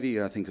the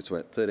Navy, I think it's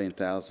about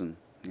 13,000,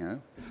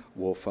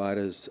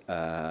 warfighters.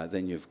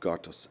 Then you've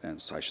got,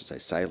 so I should say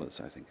sailors,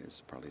 I think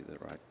is probably the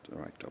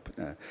right topic,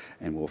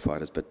 and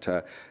warfighters.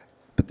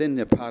 But then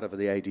you're part of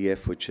the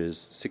ADF, which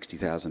is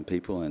 60,000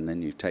 people, and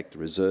then you take the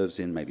reserves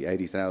in, maybe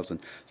 80,000,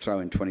 throw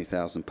in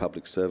 20,000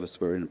 public service.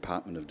 We're in the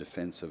Department of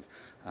Defence of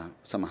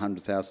some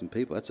 100,000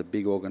 people. That's a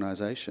big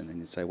organisation, and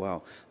you say,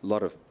 wow, a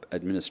lot of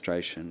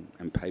administration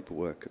and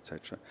paperwork,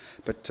 etc.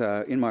 But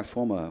in my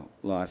former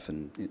life,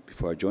 and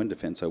before I joined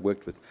Defence, I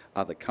worked with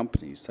other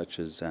companies such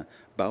as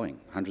Boeing,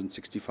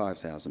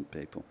 165,000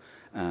 people.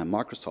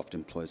 Microsoft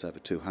employs over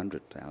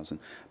 200,000.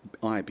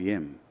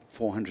 IBM,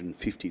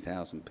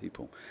 450,000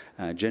 people.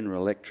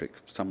 General Electric,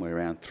 somewhere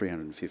around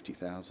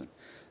 350,000.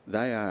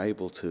 They are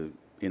able to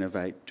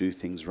innovate, do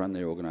things, run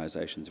their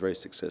organisations very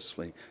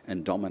successfully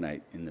and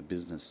dominate in the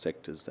business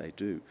sectors they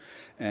do.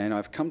 And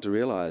I've come to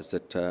realise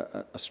that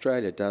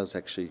Australia does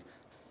actually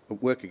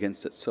work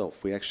against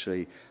itself. We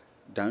actually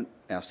don't,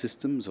 our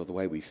systems or the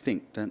way we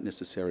think don't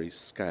necessarily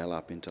scale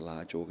up into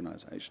large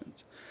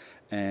organisations.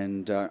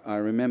 And I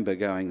remember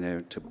going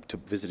there to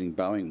visiting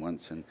Boeing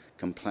once and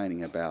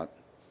complaining about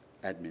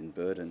admin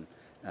burden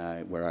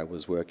where I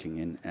was working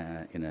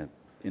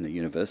in a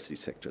university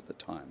sector at the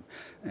time,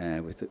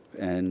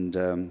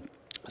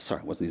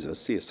 sorry, it wasn't, it was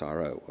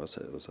CSIRO. I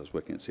was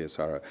working at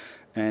CSIRO,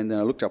 and then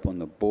I looked up on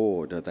the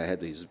board. They had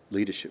these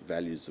leadership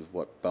values of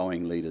what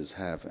Boeing leaders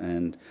have,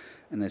 and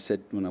they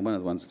said, one of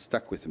the ones that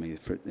stuck with me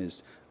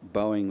is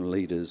Boeing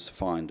leaders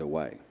find a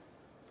way.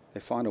 They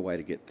find a way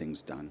to get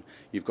things done.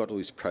 You've got all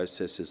these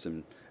processes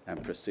and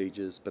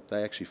procedures, but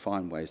they actually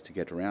find ways to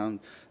get around,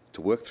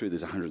 to work through.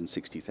 There's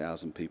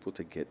 160,000 people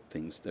to get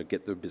things, to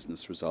get the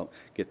business result,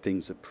 get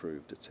things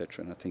approved,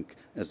 etc. And I think,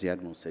 as the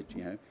Admiral said,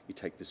 you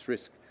take this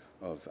risk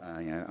of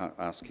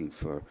asking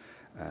for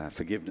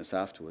forgiveness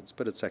afterwards,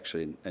 but it's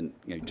actually, and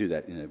do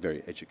that in a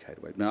very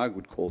educated way. Now, I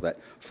would call that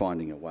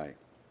finding a way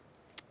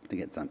to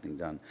get something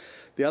done.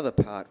 The other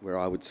part where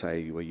I would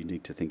say where you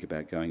need to think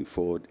about going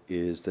forward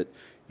is that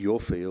your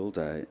field,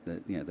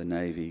 the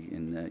Navy,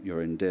 in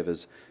your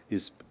endeavours,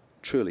 is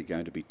truly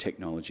going to be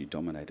technology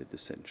dominated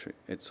this century.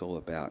 It's all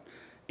about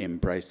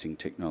embracing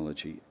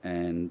technology.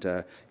 And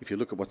if you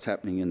look at what's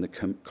happening in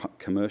the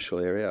commercial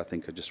area, I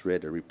think I just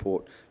read a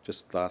report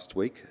just last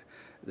week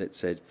that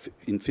said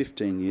in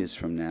 15 years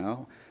from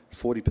now,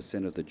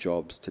 40% of the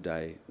jobs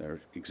today that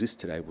exist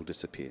today will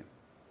disappear.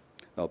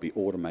 They'll be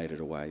automated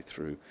away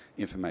through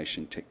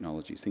information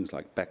technology, things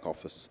like back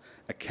office,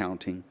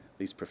 accounting.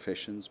 These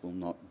professions will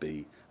not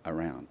be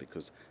around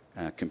because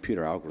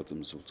computer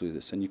algorithms will do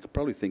this. And you could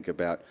probably think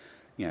about,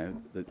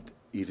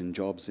 even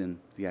jobs in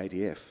the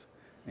ADF,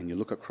 and you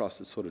look across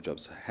the sort of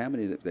jobs, how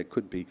many that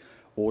could be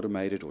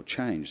automated or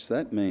changed. So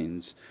that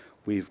means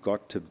we've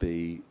got to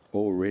be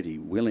already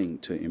willing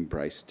to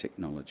embrace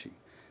technology.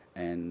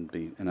 And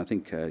I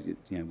think,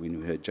 when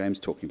we heard James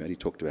talking about, he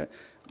talked about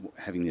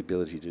having the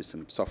ability to do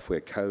some software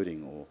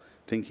coding or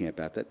thinking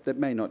about that. That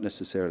may not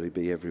necessarily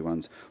be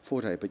everyone's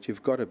forte, but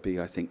you've got to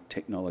be, I think,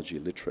 technology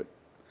literate.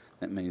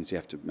 That means you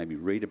have to maybe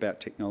read about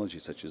technology,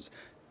 such as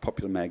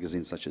popular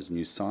magazines such as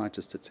New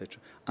Scientist, etc.,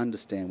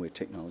 understand where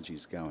technology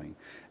is going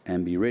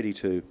and be ready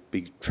to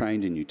be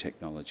trained in new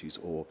technologies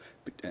or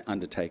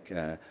undertake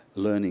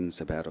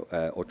learnings about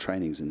or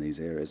trainings in these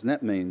areas. And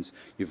that means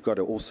you've got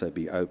to also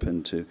be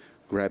open to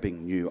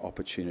grabbing new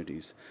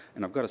opportunities.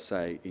 And I've got to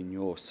say, in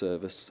your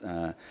service,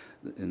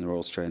 in the Royal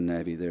Australian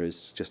Navy, there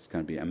is just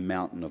going to be a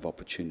mountain of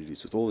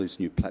opportunities with all these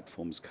new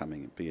platforms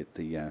coming, be it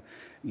the,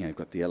 you've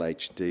got the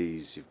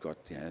LHDs, you've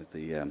got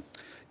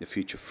the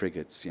future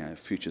frigates,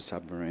 future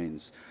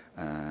submarines,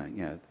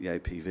 the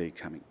APV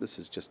coming. This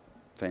is just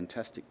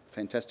fantastic,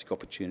 fantastic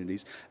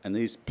opportunities, and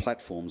these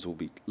platforms will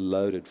be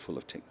loaded full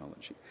of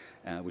technology,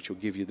 which will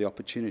give you the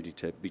opportunity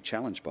to be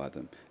challenged by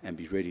them and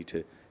be ready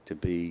to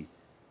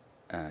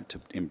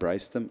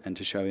embrace them and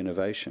to show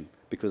innovation.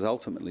 Because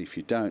ultimately, if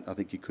you don't, I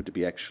think you could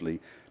actually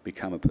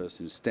become a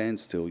person who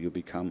stands still. You'll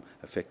become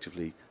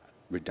effectively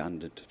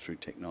redundant through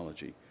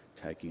technology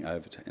taking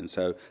over. And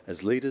so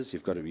as leaders,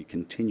 you've got to be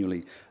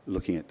continually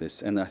looking at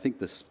this. And I think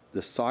the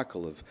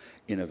cycle of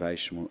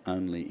innovation will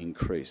only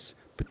increase,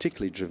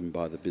 particularly driven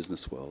by the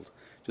business world.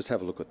 Just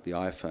have a look at what the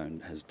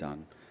iPhone has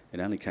done. It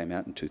only came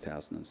out in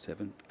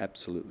 2007,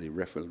 absolutely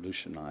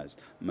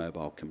revolutionised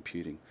mobile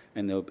computing,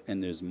 and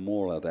there's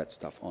more of that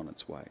stuff on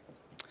its way.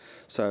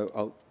 So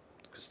I'll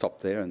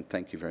stop there and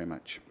thank you very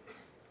much.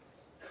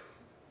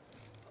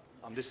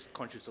 I'm just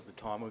conscious of the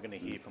time. We're going to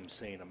hear from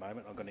C in a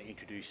moment. I'm going to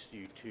introduce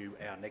you to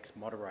our next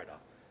moderator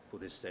for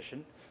this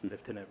session,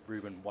 Lieutenant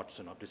Reuben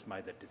Watson. I've just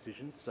made that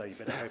decision, so you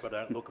better hope I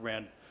don't look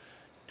around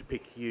to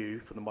pick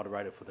you for the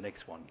moderator for the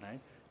next one. Eh?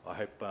 I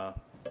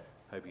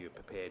hope you're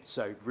prepared.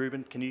 So,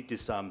 Reuben, can you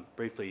just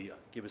briefly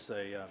give us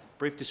a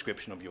brief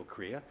description of your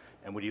career,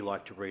 and would you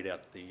like to read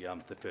out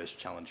the first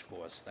challenge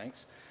for us?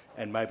 Thanks.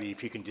 And maybe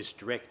if you can just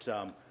direct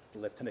the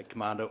Lieutenant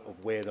Commander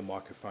of where the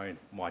microphone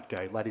might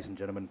go. Ladies and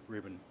gentlemen,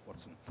 Reuben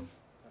Watson.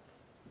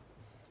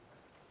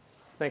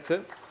 Thanks,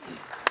 sir.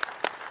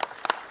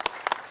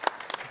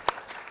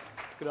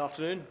 Good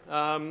afternoon.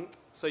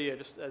 So yeah,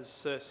 just as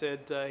Sir said,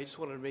 he just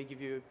wanted me to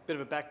give you a bit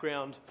of a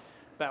background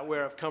about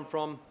where I've come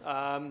from.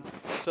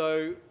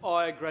 So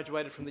I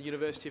graduated from the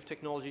University of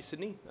Technology,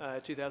 Sydney,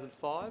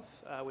 2005,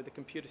 with a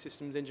computer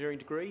systems engineering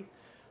degree.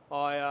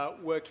 I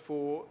worked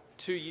for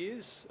 2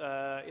 years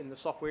in the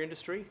software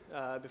industry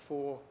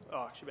before,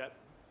 actually about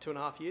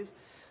 2.5 years,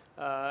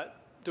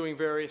 doing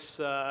various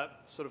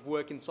sort of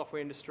work in the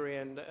software industry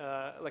and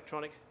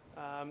electronic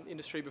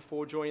industry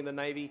before joining the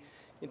Navy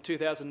in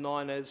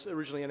 2009 as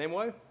originally an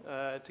MWO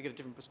to get a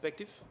different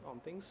perspective on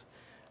things.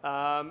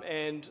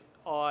 And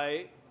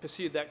I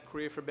pursued that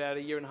career for about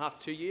 1.5 years,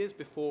 2 years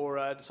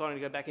before deciding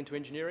to go back into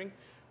engineering.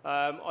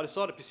 I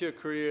decided to pursue a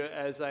career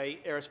as an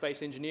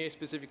aerospace engineer,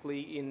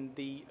 specifically in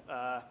the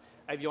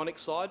avionics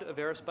side of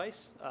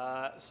aerospace.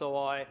 So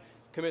I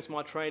commenced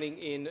my training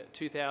in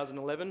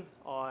 2011.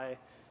 I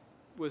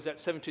was at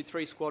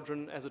 723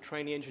 Squadron as a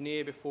trainee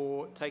engineer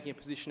before taking a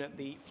position at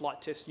the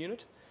Flight Test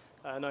Unit,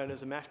 known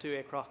as a MAF2,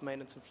 Aircraft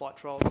Maintenance and Flight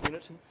Trial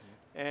Unit.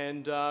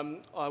 And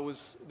I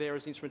was there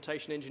as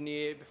instrumentation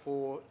engineer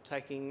before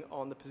taking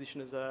on the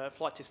position as a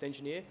flight test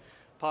engineer.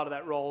 Part of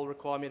that role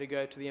required me to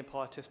go to the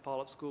Empire Test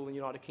Pilot School in the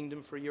United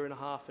Kingdom for 1.5 years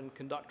and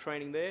conduct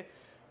training there.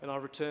 And I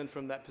returned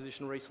from that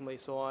position recently,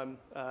 so I'm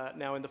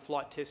now in the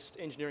flight test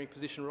engineering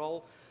position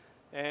role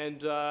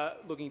and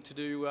looking to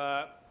do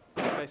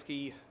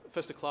basically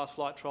first-of-class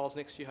flight trials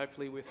next year,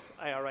 hopefully with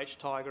ARH,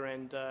 Tiger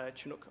and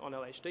Chinook on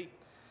LHD.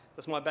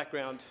 That's my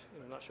background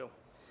in a nutshell.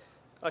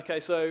 Okay,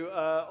 so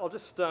I'll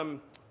just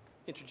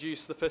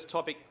introduce the first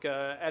topic,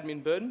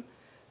 admin burden.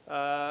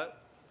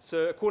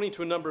 So according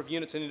to a number of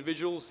units and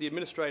individuals, the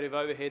administrative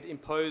overhead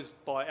imposed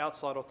by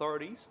outside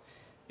authorities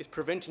is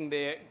preventing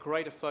their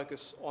greater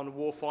focus on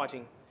war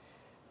fighting.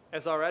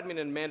 As our admin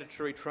and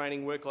mandatory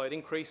training workload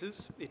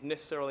increases, it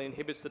necessarily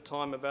inhibits the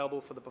time available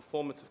for the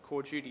performance of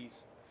core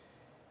duties.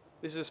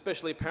 This is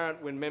especially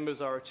apparent when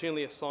members are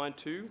routinely assigned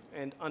to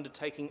and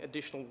undertaking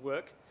additional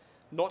work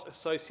not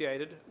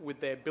associated with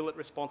their billet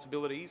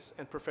responsibilities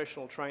and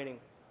professional training.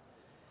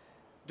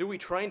 Do we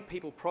train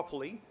people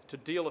properly to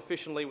deal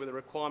efficiently with the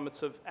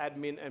requirements of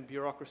admin and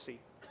bureaucracy?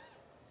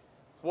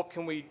 What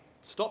can we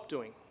stop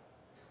doing?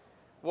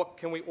 What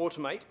can we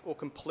automate or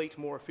complete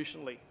more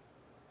efficiently?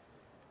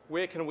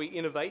 Where can we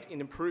innovate in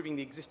improving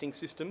the existing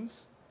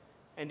systems?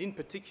 And in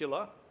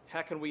particular,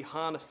 how can we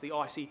harness the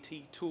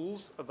ICT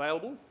tools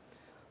available,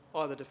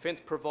 either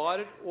defence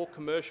provided or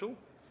commercial,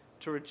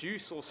 to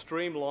reduce or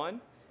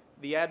streamline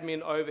the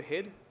admin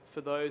overhead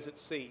for those at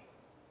sea?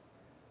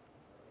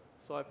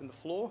 So I open the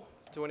floor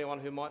to anyone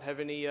who might have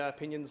any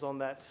opinions on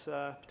that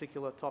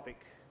particular topic.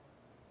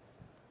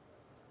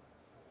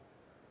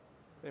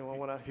 Anyone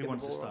want to? Who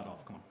wants to start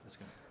off? Come on, let's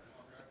go.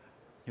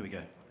 Here we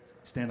go.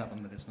 Stand up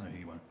and let us know who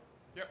you are.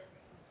 Yep.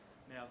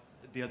 Now,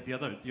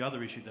 the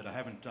other issue that I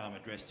haven't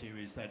addressed here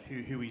is that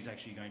who he's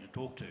actually going to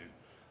talk to.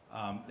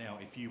 Now,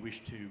 if you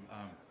wish to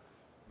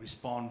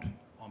respond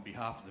on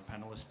behalf of the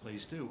panellists,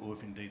 please do, or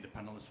if indeed the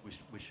panellists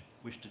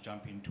wish to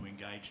jump in to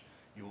engage,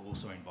 you're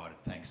also invited.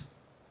 Thanks.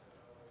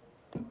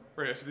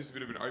 Right, so this is a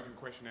bit of an open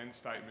question and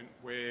statement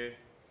where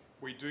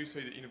we do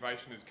see that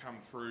innovation has come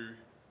through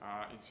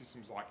in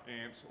systems like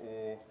AMPS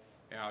or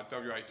our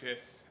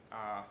WHS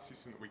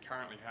system that we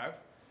currently have,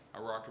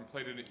 where I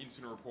completed an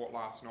incident report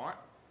last night.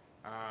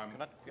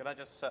 Can I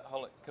just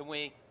hold it? Can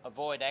we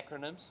avoid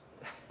acronyms?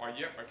 Oh,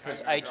 yep, okay.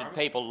 Because no aged dramas.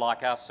 people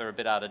like us are a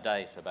bit out of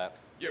date about.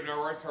 Yep, no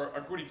worries. So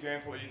a good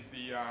example is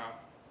the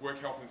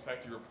work health and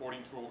safety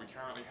reporting tool we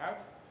currently have,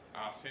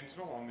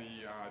 Sentinel, on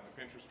the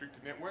Defence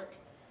Restricted Network,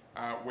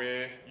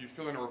 where you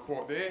fill in a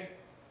report there.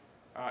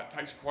 It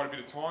takes quite a bit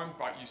of time,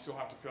 but you still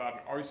have to fill out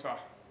an OSA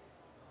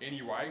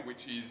anyway,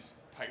 which is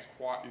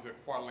quite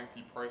a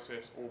lengthy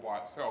process all by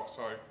itself.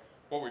 So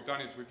what we've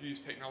done is we've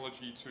used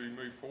technology to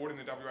move forward in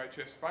the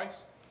WHS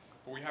space,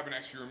 but we haven't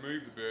actually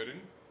removed the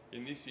burden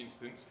in this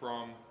instance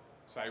from,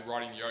 say,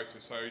 writing the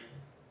OSA. So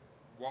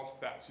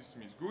whilst that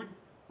system is good,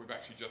 we've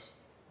actually just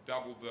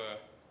doubled the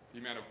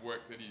amount of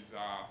work that is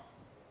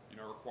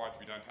required to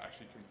be done to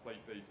actually complete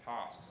these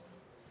tasks.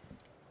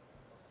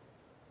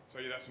 So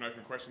yeah, that's an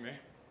open question there.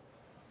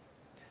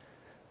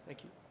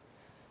 Thank you.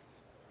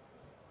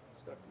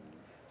 The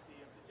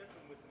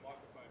gentleman with the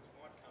microphones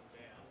might come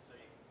down so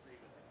you can see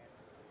with the hand.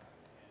 Do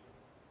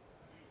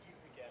you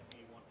pick out who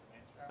you want to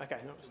answer?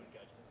 Okay, no. To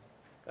engagement.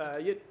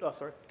 Yeah, oh,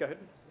 sorry, go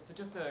ahead. So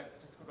just a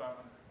quick one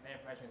on the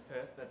information is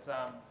Perth, but so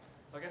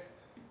I guess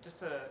just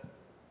to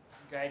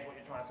gauge what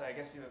you're trying to say, I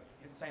guess you're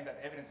saying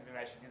that evidence of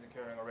innovation is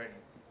occurring already,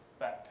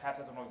 but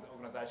perhaps as an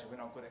organisation we're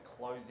not good at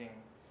closing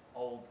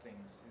old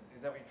things.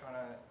 Is that what you're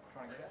trying to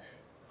get at?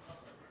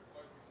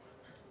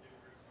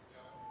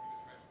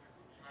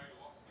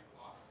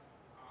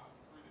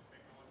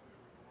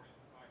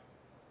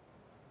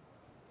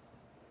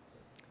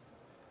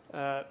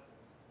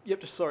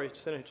 Yep, just sorry,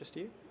 just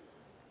you.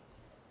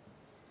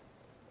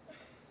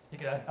 You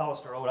go,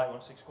 Alistair Old,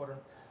 816 Squadron.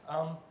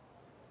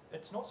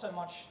 It's not so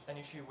much an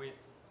issue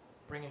with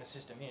bringing the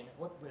system in.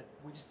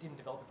 We just didn't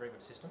develop a very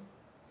good system.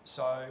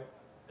 So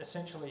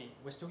essentially,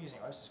 we're still using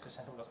OSIS because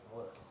Sentinel doesn't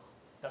work.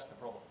 That's the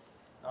problem.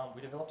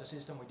 We developed a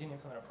system, we didn't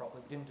implement it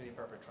properly, we didn't do the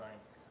appropriate training,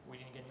 we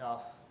didn't get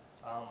enough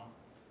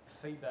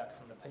feedback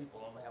from the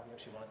people on how we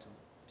actually wanted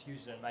to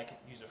use it and make it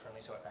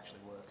user-friendly so it actually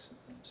works.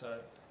 So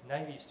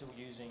Navy is still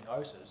using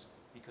OSIS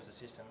because the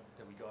system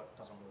that we got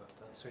doesn't work,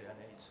 doesn't suit our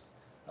needs.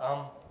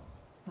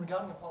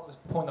 Regarding the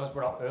point that was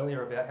brought up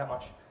earlier about how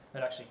much it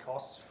actually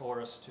costs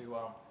for us to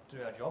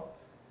do our job,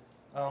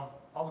 I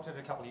looked at it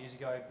a couple of years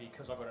ago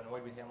because I got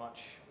annoyed with how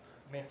much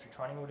mandatory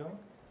training we were doing.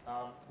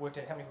 Worked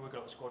out how many people we got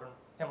at the squadron,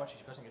 how much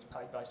each person gets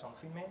paid based on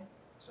FinMan,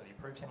 so you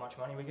proved how much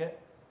money we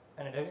get,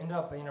 and it ended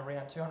up being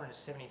around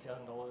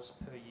 $270,000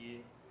 per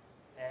year,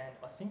 and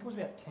I think it was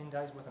about 10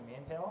 days worth of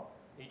manpower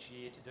each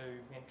year to do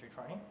mandatory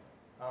training.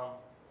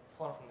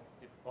 Following from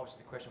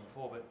obviously the question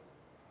before, but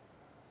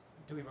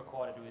do we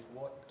require to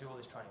do all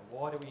this training?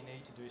 Why do we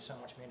need to do so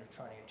much mandatory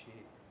training each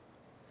year?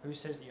 Who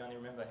says that you only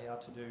remember how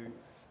to do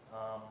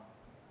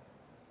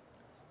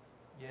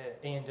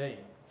E&D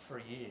for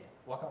a year?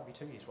 Why can't it be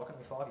 2 years? Why can't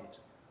it be 5 years?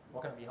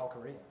 Why can't it be your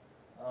whole career?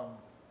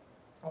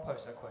 I'll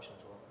pose that question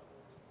as well.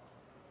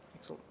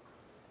 Excellent.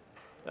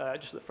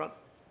 Just at the front.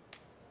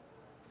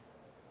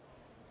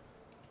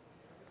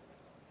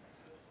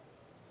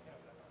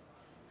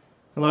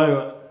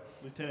 Hello,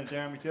 Lieutenant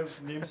Darren McDevitt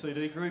from the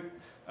MCD Group.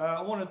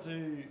 I wanted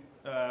to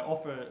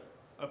offer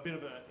a bit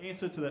of an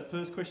answer to that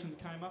first question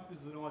that came up.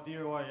 This is an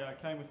idea I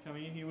came with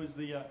coming in here, was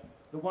the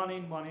one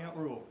in, one out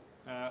rule.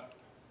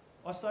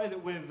 I say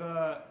that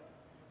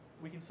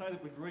we can say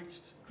that we've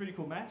reached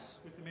critical mass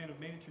with the amount of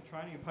mandatory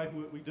training and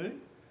paperwork we do.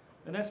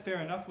 And that's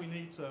fair enough. We're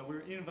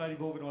an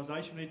innovative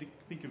organisation. We need to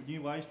think of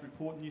new ways to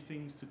report, new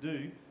things to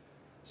do.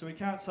 So we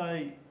can't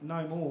say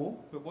no more,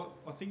 but what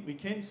I think we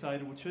can say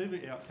to achieve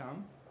the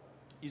outcome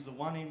is the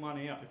one in, one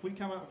out. If we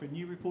come up with a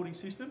new reporting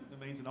system, it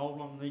means an old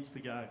one needs to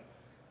go.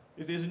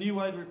 If there's a new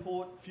way to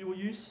report fuel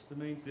use, it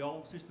means the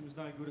old system is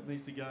no good, it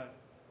needs to go.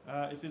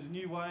 If there's a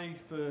new way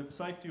for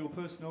safety or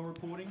personnel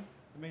reporting,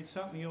 it means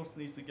something else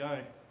needs to go.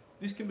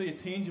 This can be a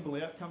tangible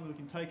outcome that we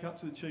can take up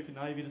to the Chief of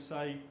Navy to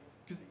say,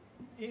 because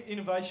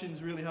innovation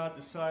is really hard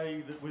to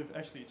say that we've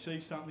actually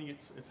achieved something,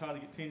 it's hard to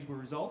get tangible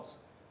results.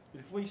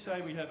 But if we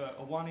say we have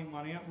a one in,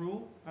 one out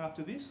rule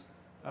after this,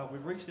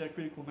 we've reached our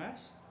critical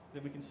mass,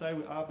 then we can say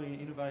we are being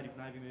an innovative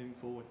Navy moving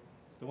forward.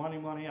 The one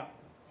in, one out.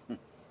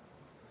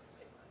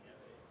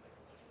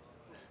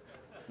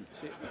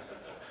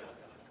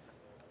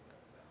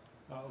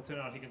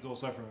 Lieutenant Higgins,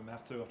 also from a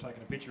MAF 2. I've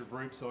taken a picture of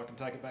Rube so I can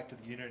take it back to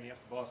the unit and he has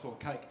to buy us all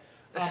a cake.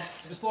 I'd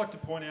just like to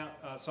point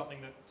out something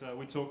that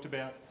we talked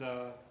about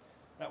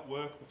at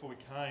work before we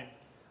came,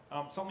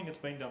 something that's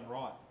been done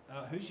right.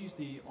 Who's used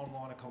the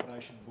online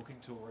accommodation booking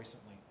tool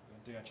recently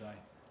in DHA?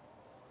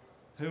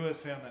 Who has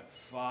found that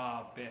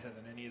far better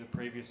than any of the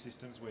previous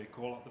systems where you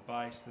call up the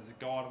base, there's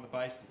a guide on the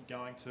base that you're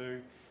going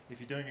to.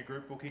 If you're doing a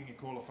group booking, you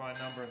call a phone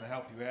number and they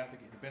help you out, they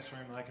get you the best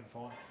room they can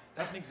find.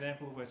 That's an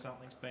example of where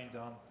something's been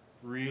done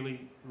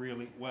really,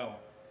 really well.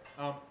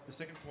 The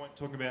second point,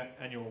 talking about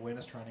annual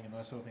awareness training and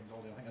those sort of things,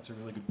 Ollie, I think that's a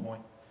really good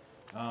point.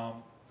 I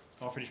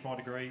finished my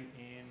degree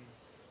in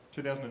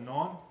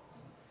 2009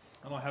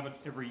 and I haven't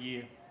every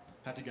year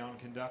had to go and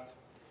conduct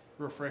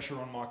a refresher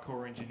on my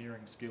core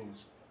engineering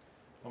skills.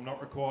 I'm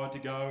not required to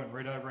go and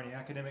read over any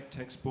academic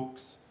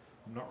textbooks.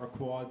 I'm not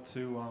required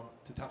to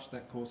touch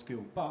that core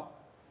skill. But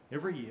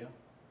every year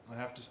I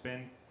have to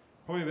spend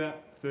probably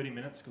about 30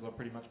 minutes, because I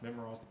pretty much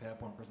memorised the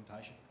PowerPoint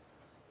presentation,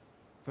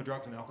 for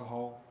drugs and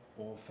alcohol,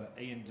 or for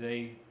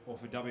E&D, or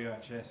for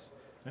WHS,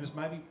 and just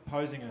maybe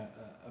posing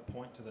a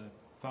point to the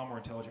far more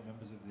intelligent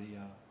members of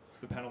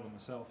the panel than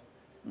myself.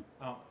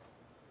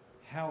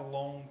 How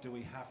long do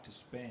we have to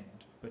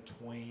spend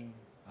between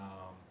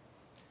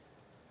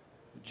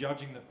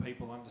judging that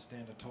people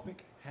understand a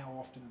topic, how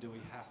often do we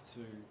have to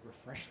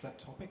refresh that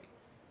topic,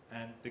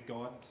 and the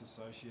guidance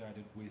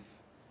associated with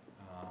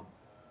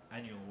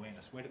annual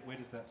awareness? Where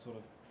does that sort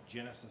of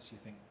genesis you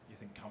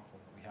think come from,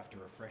 that we have to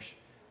refresh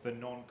the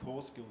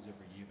non-core skills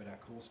every year, but our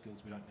core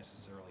skills we don't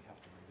necessarily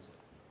have to revisit?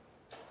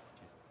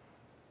 Cheers.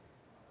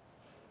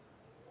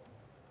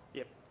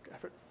 Yep, go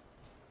for it.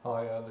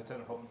 Hi,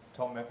 Lieutenant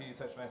Tom Matthews,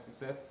 HMAS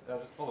Success.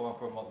 Just follow on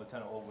from what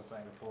Lieutenant Orr was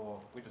saying before.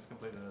 We just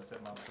completed a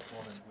 7-month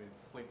deployment with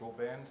fleet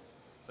broadband.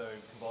 So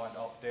combined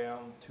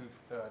up-down,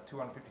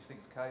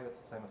 256K, that's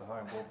the same as a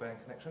home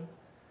broadband connection.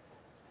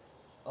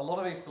 A lot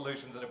of these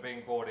solutions that are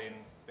being brought in,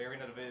 they're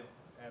innovative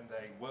and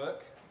they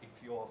work if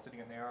you're sitting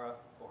in Nara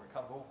or a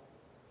couple.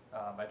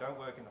 They don't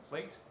work in the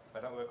fleet,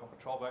 they don't work on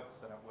patrol boats,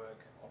 they don't work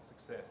on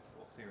Success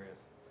or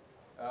Sirius.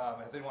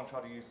 Has anyone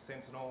tried to use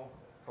Sentinel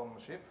from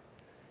the ship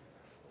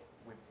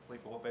with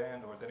fleet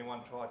broadband, or has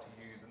anyone tried to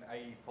use an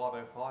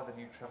AE505, a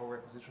new travel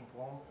requisition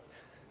form,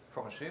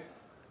 from a ship?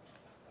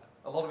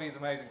 A lot of these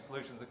amazing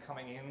solutions are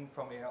coming in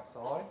from the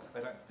outside.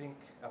 They don't think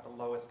at the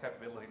lowest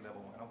capability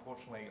level, and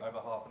unfortunately over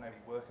half the Navy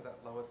work at that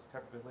lowest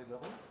capability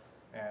level,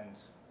 and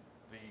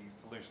the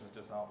solutions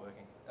just aren't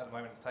working. At the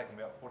moment it's taking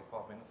about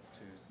 45 minutes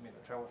to submit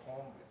the travel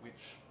form,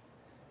 which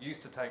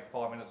used to take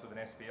 5 minutes with an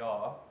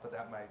SBR, but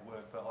that made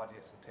work for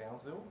IDS in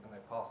Townsville, and they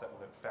passed that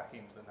work back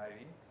into the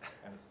Navy,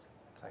 and it's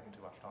taking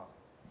too much time.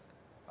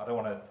 I don't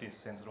want to diss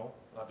Sentinel,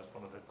 I just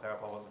wanted to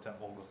clarify what Lieutenant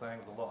Wald was saying.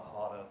 It was a lot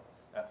harder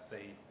at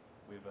sea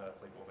with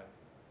fleet broadband.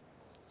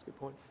 That's a good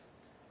point.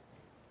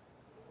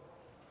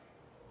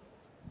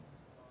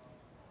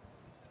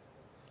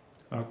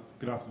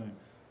 Good afternoon.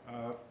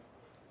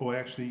 Or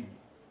actually,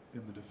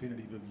 in the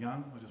definitive of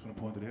young, I just want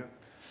to point it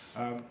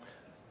out.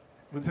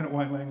 Lieutenant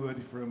Wayne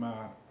Langworthy from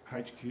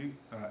HQ,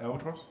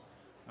 Albatross.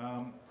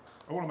 I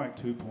want to make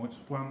 2 points.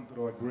 One,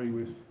 that I agree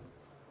with the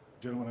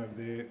gentleman over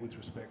there with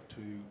respect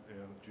to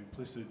our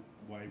duplicit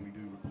way we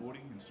do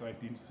reporting in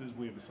safety instances.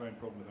 We have the same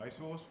problem with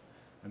ASORs,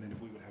 and then if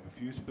we would have a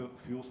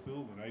fuel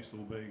spill, an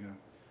ASOR being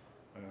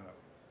an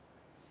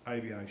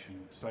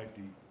aviation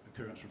safety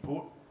occurrence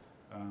report,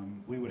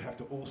 we would have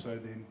to also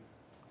then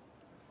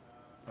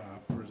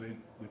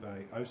present with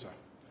a OSA.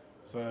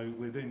 So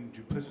we're then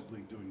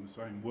duplicitly doing the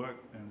same work,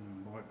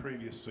 and my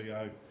previous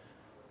CO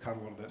cut a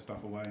lot of that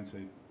stuff away and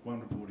said one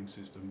reporting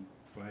system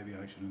for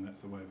aviation, and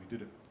that's the way we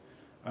did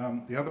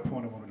it. The other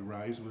point I wanted to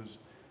raise was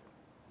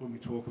when we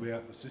talk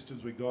about the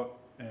systems we got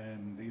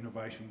and the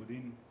innovation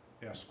within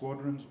our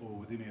squadrons or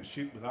within our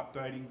ship with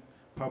updating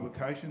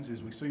publications,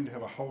 is we seem to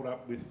have a hold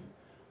up with,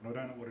 and I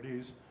don't know what it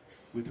is,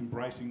 with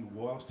embracing the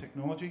wireless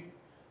technology.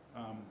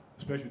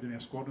 Especially within our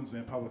squadrons and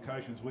our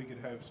publications, we could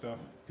have stuff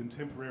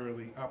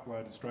contemporarily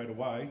uploaded straight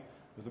away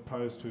as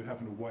opposed to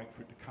having to wait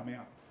for it to come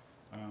out.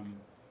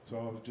 So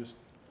I was just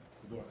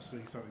would like to see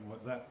something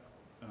like that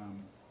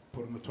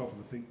put on the top of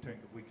the think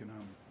tank, that we can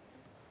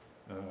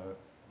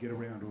get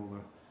around all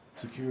the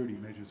security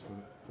measures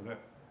for that.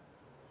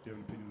 you have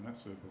an opinion on that,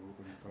 sir?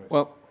 When you face?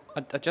 Well,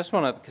 I just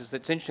want to, because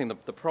it's interesting,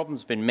 the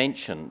problem's been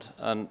mentioned,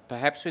 and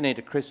perhaps we need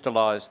to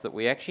crystallise that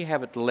we actually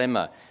have a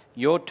dilemma.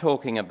 You're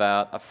talking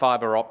about a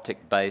fibre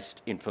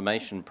optic-based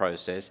information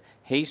process.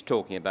 He's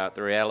talking about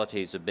the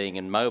realities of being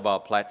in mobile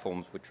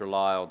platforms which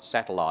rely on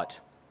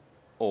satellite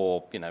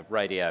or, you know,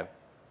 radio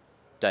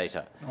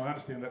data. No, I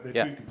understand that. They're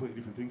Yeah. two completely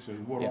different things. So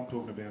what I'm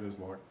talking about is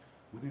like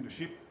within a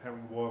ship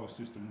having a wireless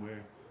system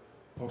where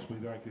possibly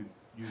they could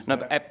use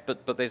that.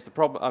 But there's the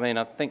problem. I mean,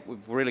 I think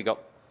we've really got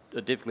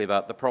a difficulty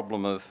about the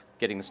problem of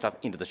getting the stuff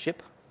into the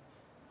ship.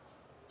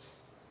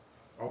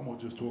 I'm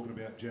not just talking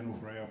about general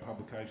for our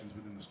publications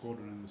within the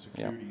squadron and the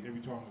security. Yeah.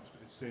 Every time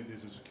it's said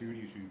there's a security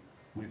issue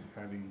with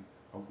having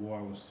a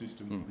wireless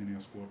system within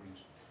our squadrons.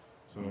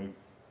 So,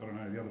 I don't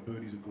know, the other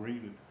birdies agree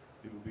that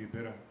it would be a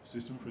better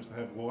system for us to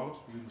have wireless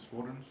within the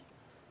squadrons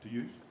to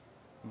use,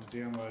 to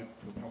download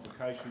for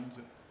publications,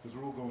 because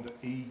we're all going to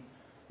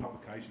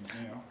e-publications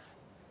now.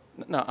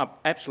 No,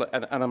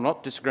 absolutely, and I'm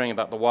not disagreeing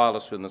about the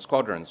wireless within the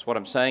squadrons. What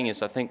I'm saying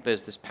is I think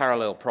there's this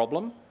parallel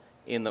problem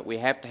in that we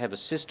have to have a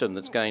system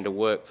that's going to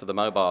work for the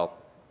mobile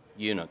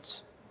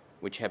units,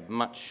 which have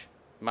much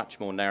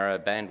more narrow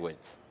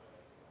bandwidth.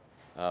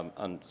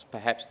 And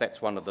perhaps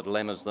that's one of the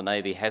dilemmas the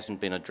Navy hasn't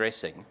been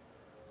addressing,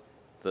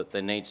 that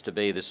there needs to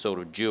be this sort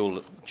of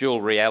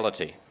dual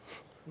reality.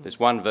 There's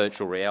one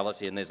virtual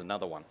reality and there's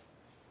another one.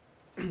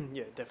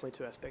 Yeah, definitely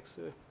two aspects.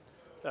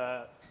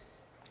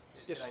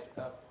 Yes.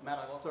 Matt,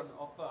 I've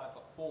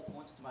got 4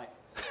 points to make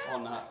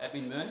on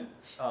admin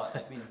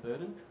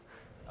burden.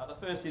 The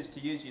first is to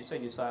use your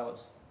senior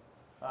sailors.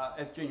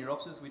 As junior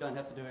officers, we don't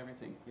have to do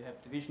everything. You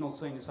have divisional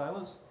senior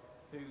sailors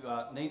who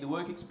need the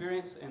work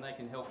experience and they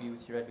can help you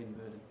with your admin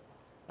burden.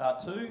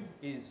 Two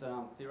is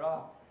there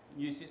are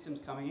new systems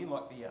coming in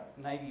like the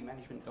Navy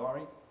Management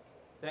Diary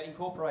that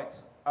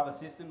incorporates other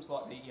systems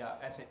like the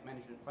Asset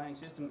Management Planning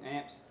System,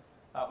 AMPS,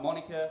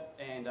 Monica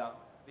and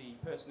the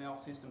Personnel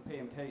System,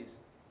 PM Keys.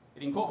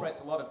 It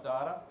incorporates a lot of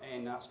data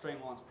and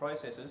streamlines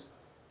processes.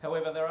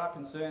 However, there are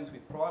concerns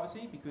with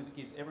privacy because it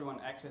gives everyone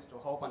access to a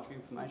whole bunch of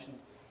information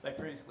they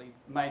previously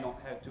may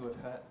not have to have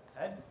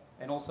had,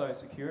 and also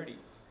security.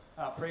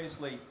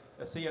 Previously,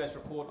 a CEO's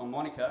report on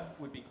Monica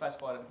would be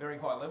classified at a very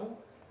high level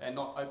and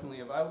not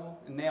openly available,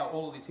 and now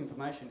all of this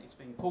information is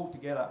being pulled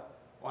together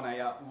on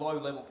a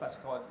low-level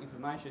classified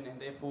information, and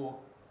therefore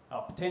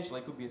potentially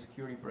could be a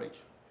security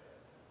breach.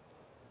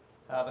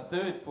 The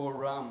third, for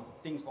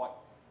things like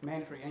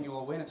mandatory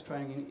annual awareness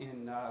training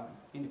in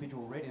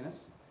individual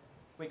readiness,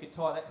 we could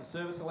tie that to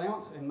service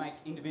allowance and make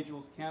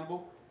individuals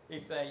accountable.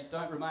 If they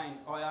don't remain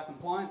IR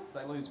compliant,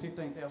 they lose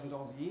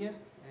 $15,000 a year,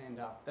 and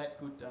that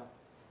could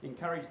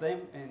encourage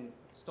them and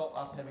stop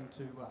us having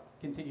to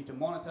continue to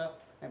monitor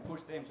and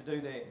push them to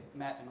do their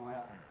MAT and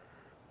IR.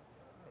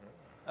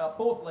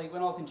 Fourthly,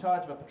 when I was in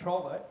charge of a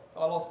patrol boat,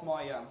 I lost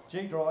my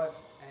G drive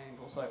and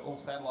also all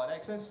satellite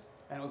access,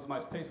 and it was the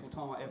most peaceful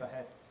time I ever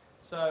had.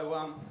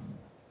 So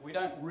we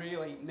don't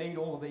really need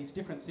all of these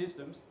different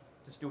systems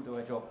to still do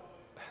our job.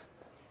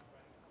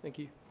 Thank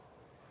you.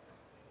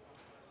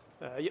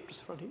 Yep,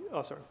 just front here.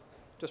 Oh, sorry.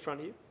 Just front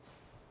here.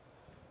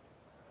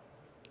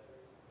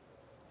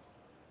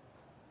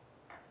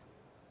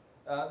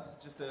 This is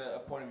just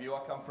a point of view. I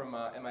come from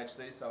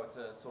MHC, so it's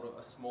a sort of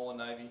a smaller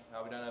Navy.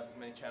 We don't have as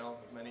many channels,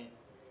 as many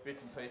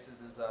bits and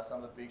pieces as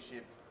some of the big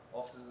ship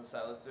officers and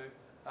sailors do.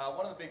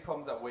 One of the big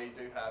problems that we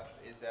do have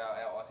is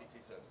our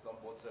ICT services on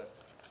board, sir.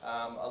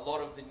 A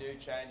lot of the new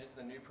changes,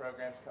 the new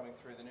programs coming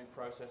through, the new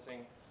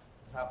processing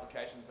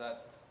applications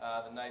that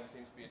the Navy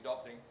seems to be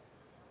adopting,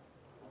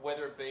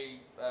 whether it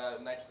be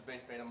Nature of the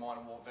Beast being a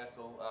minor war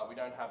vessel, we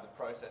don't have the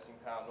processing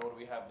power, nor do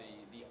we have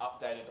the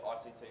updated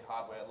ICT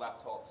hardware,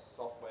 laptops,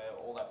 software,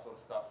 all that sort of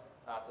stuff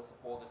to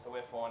support this. So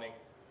we're finding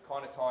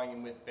kind of tying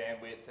in with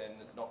bandwidth and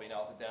not being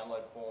able to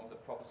download forms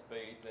at proper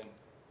speeds and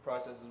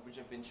processes which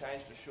have been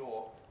changed to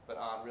shore but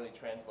aren't really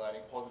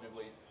translating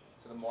positively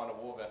to the minor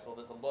war vessel.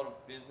 There's a lot of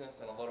business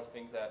and a lot of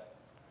things that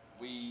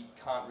we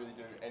can't really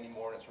do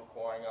anymore, and it's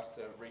requiring us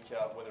to reach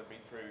out, whether it be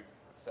through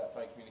sat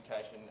phone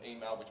communication,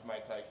 email, which may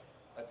take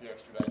a few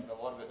extra days, and a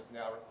lot of it is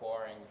now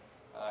requiring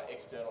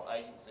external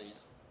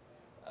agencies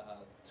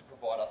to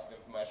provide us with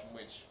information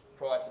which,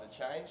 prior to the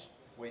change,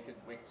 we could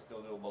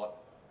still do a lot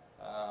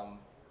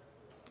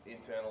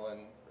internal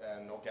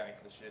and organic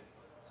to the ship.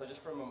 So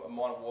just from a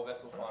minor war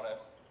vessel kind of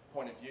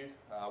point of view,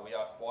 we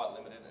are quite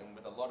limited, and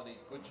with a lot of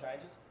these good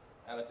changes,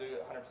 and I do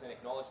 100%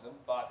 acknowledge them,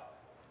 but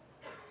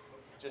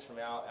just from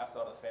our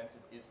side of the fence,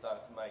 it is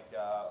starting to make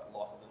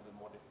life a little bit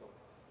more difficult.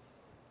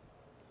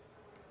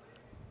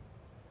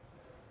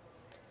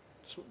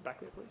 Just back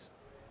there, please.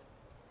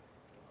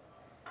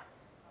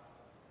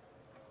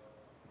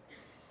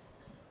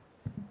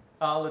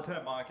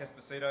 Lieutenant Mark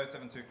Esposito,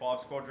 725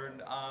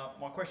 Squadron.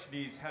 My question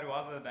is, how do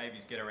other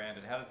navies get around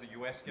it? How does the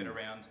US get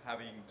around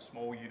having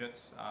small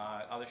units,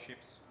 other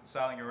ships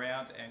sailing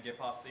around and get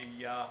past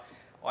the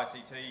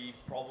ICT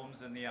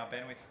problems and the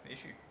bandwidth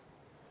issue?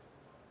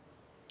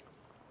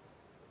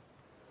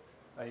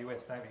 A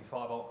US Navy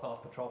 5-volt class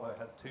patrol boat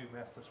has 2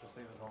 Mastis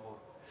receivers on board.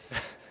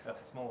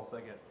 That's the smallest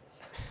they get.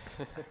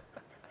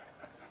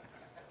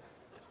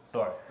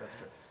 Sorry, that's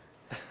good.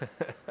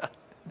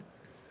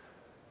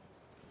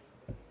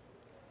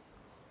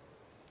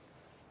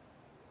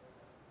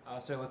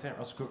 So Lieutenant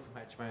Russell Cook from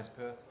HMAS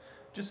Perth.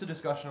 Just a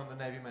discussion on the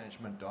Navy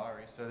Management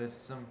Diary. So there's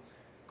some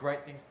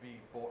great things to be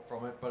bought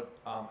from it, but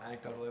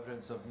anecdotal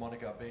evidence of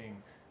Monica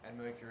being, and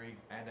Mercury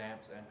and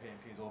AMPS and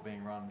PMPs all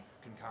being run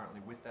concurrently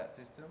with that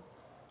system,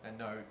 and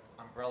no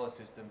umbrella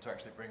system to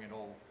actually bring it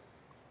all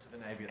to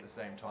the Navy at the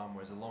same time,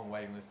 whereas a long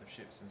waiting list of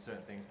ships and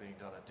certain things being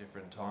done at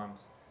different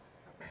times.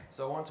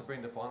 So I wanted to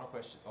bring the final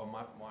question, or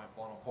my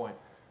final point.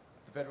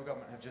 The federal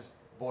government have just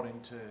brought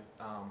into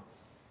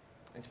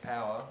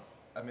power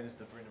a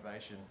Minister for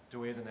Innovation. Do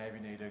we as a Navy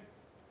need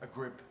a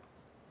group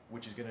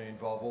which is going to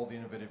involve all the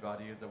innovative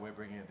ideas that we're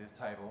bringing at this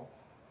table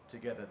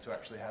together to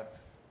actually have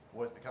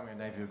what is becoming a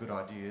Navy of good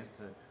ideas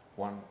to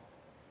one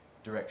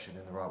direction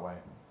in the right way?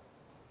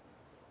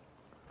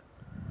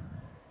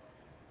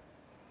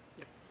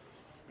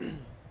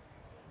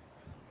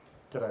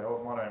 G'day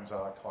all, my name's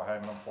Kai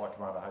Hayman, I'm Flight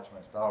Commander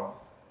HMAS Darwin.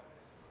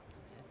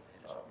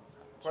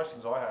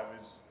 Questions I have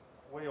is,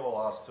 we all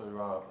asked to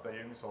be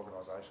in this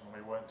organisation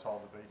and we weren't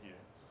told to be here.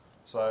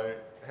 So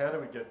how do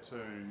we get to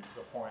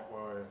the point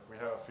where we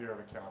have a fear of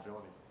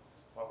accountability?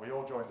 Like, we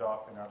all joined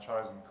up in our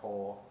chosen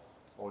core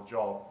or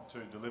job to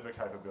deliver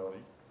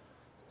capability.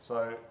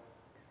 So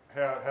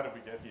how did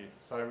we get here?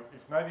 So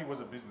if Navy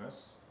was a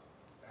business,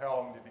 how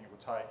long do you think it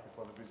would take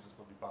before the business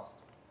would be bust?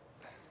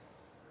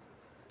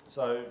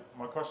 So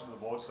my question to the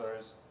board, sir,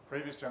 is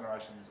previous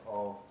generations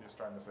of the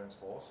Australian Defence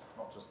Force,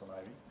 not just the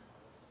Navy,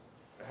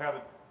 how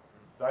did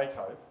they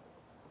cope,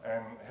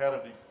 and how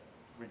did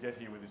we get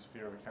here with this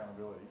fear of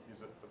accountability? Is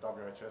it the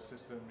WHS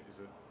system? Is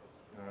it,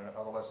 you know,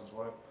 other lessons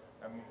learned?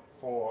 And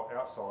for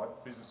outside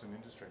business and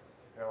industry,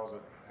 how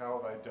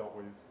have they dealt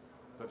with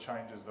the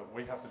changes that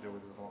we have to deal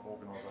with as an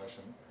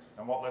organisation,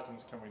 and what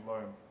lessons can we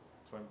learn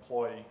to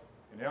employ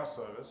in our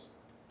service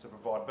to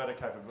provide better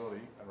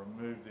capability and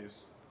remove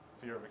this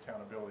fear of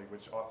accountability,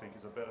 which I think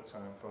is a better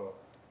term for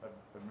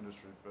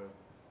administrative burden?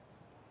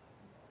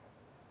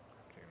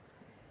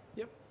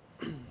 Yep.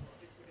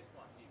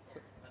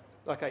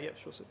 Okay, yep,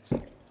 sure.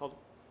 So, hold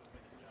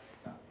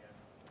it.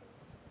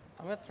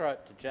 I'm going to throw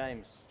it to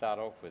James to start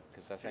off with,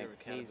 because I think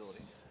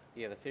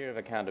the fear of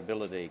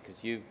accountability,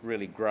 because you've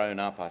really grown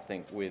up, I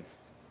think,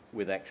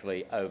 with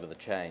actually over the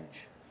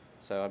change.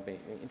 So I'd be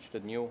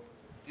interested in your...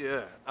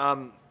 Yeah.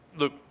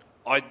 Look,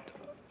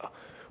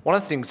 one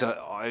of the things that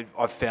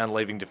I've found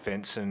leaving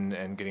defence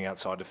and getting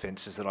outside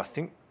defence is that I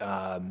think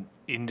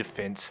in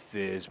defence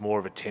there's more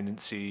of a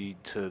tendency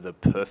to the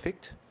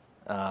perfect.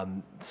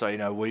 So, you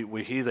know,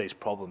 we hear these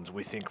problems.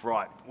 We think,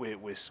 right,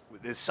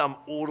 there's some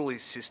orderly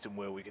system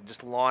where we can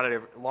just line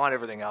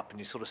everything up, and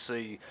you sort of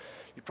see,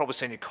 you've probably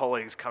seen your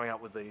colleagues coming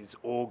up with these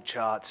org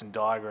charts and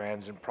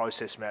diagrams and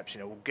process maps. You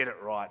know, we'll get it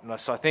right. And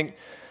so I think,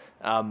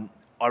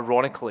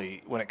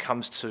 ironically, when it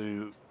comes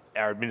to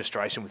our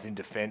administration within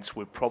defence,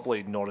 we're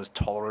probably not as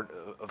tolerant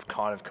of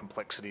kind of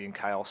complexity and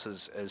chaos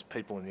as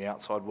people in the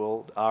outside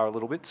world are a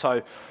little bit.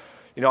 So,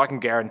 you know, I can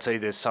guarantee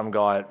there's some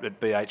guy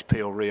at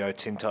BHP or Rio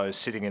Tinto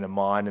sitting in a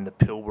mine in the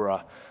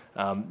Pilbara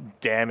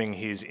damming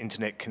his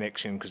internet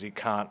connection because he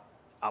can't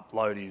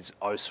upload his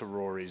OSA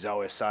or his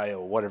OSA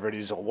or whatever it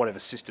is, or whatever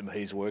system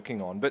he's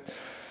working on. But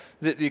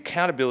the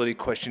accountability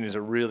question is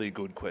a really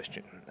good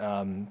question.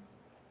 And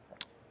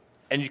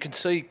you can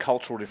see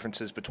cultural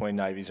differences between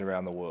navies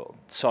around the world.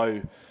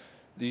 So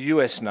the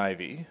US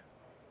Navy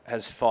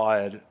has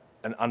fired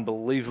an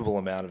unbelievable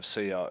amount of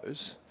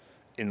COs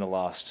in the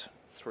last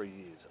 3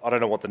 years. I don't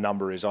know what the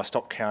number is. I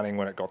stopped counting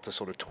when it got to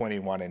sort of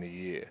 21 in a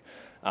year.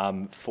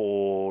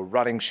 For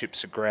running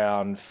ships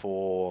aground,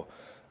 for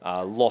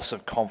loss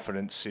of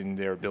confidence in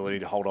their ability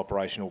to hold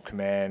operational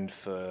command,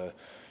 for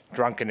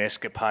drunken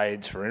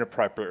escapades, for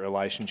inappropriate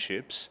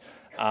relationships.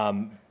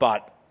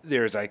 But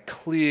there is a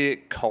clear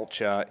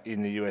culture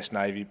in the US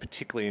Navy,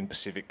 particularly in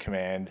Pacific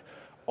Command,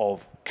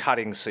 of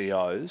cutting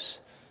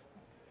COs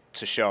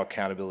to show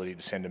accountability,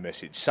 to send a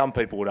message. Some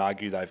people would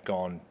argue they've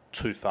gone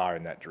too far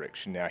in that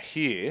direction. Now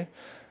here,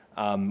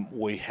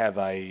 we have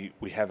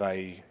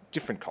a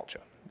different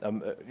culture.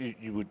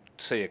 You would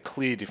see a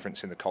clear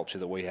difference in the culture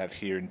that we have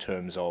here in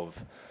terms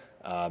of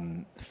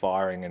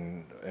firing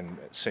and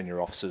senior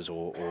officers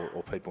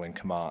or people in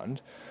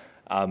command.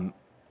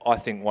 I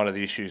think one of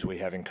the issues we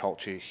have in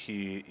culture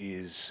here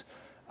is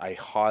a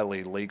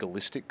highly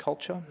legalistic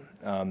culture.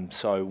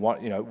 So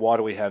why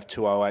do we have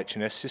two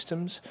OH&S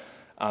systems?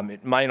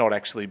 It may not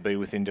actually be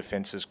within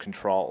Defence's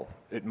control.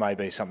 It may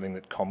be something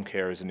that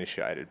Comcare has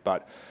initiated.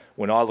 But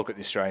when I look at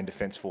the Australian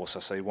Defence Force, I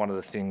see one of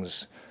the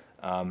things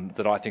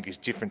that I think is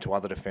different to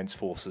other defence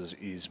forces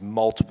is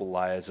multiple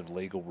layers of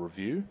legal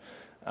review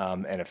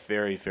and a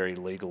very, very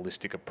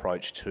legalistic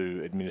approach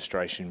to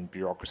administration,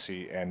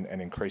 bureaucracy and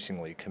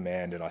increasingly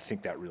command, and I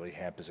think that really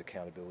hampers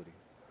accountability.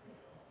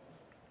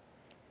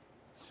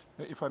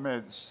 If I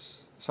may,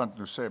 something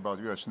to say about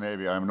US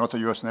Navy. I'm not a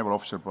US naval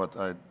officer, but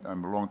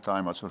I'm a long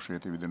time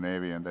associated with the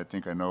Navy, and I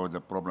think I know the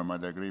problem. I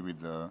agree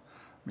with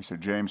Mr.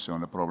 James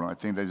on the problem. I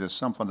think there's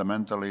some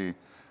fundamentally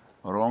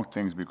wrong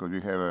things because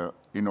we have an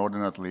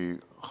inordinately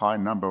high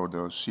number of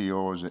the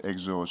COs,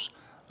 exos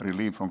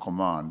relieved from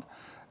command.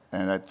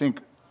 And I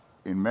think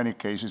in many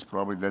cases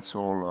probably that's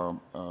all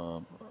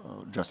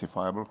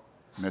justifiable,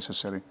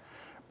 necessary.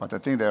 But I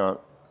think there are,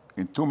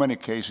 in too many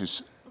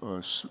cases,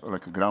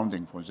 like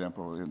grounding, for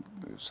example, and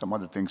some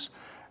other things,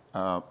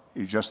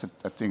 it's just,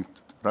 I think,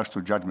 rush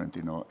to judgment,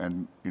 you know.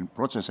 And in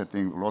process, I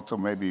think a lot of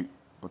maybe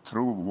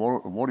true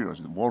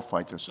warriors, war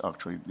fighters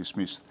actually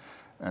dismissed.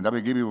 And I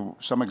will give you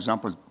some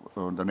examples.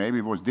 The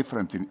Navy was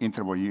different in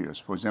interwar years.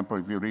 For example,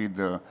 if you read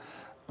the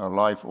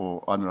life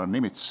of Admiral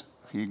Nimitz,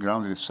 he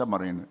grounded a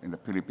submarine in the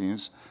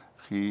Philippines.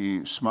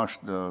 He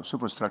smashed the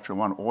superstructure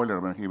one oiler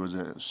when he was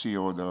a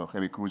CO of the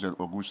heavy cruiser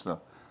Augusta.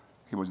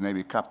 He was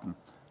Navy captain.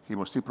 He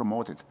was still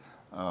promoted.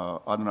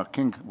 Admiral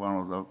King,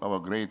 one of our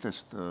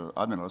greatest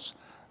admirals,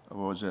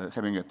 was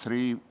having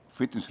 3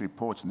 fitness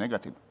reports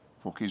negative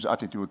for his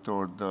attitude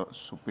toward the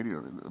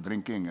superior,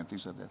 drinking and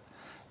things like that.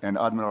 And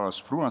Admiral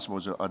Spruance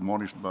was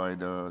admonished by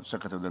the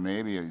Secretary of the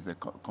Navy, the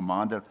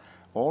commander.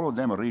 All of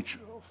them reached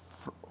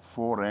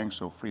 4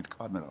 ranks of Fleet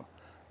Admiral.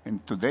 In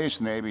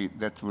today's Navy,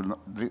 that will not,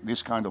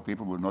 this kind of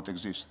people will not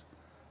exist.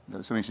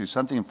 So there's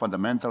something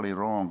fundamentally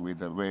wrong with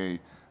the way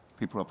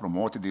people are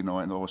promoted, you know,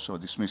 and also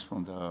dismissed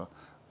from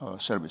the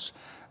service.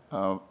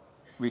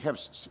 We have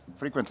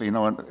frequently, you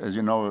know, as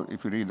you know,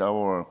 if you read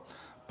our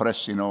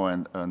press, you know,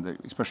 and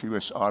especially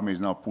U.S. Army is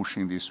now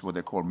pushing this, what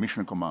they call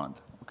mission command,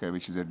 okay,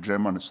 which is a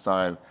German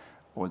style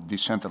or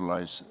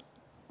decentralized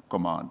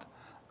command.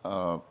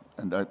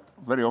 And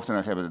very often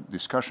I have a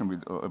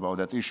discussion about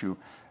that issue,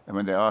 and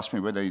when they ask me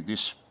whether it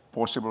is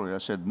possible, I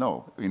said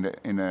no.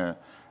 In a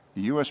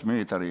U.S.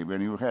 military,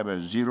 when you have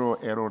a zero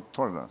error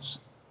tolerance,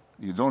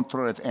 you don't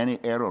tolerate any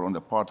error on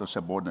the part of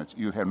subordinates,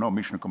 you have no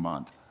mission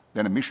command.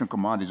 Then a mission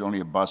command is only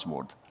a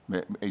buzzword,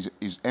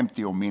 is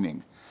empty of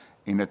meaning.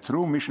 In a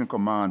true mission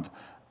command,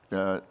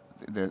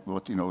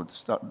 what you know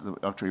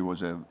actually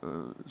was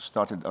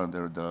started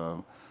under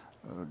the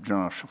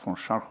General von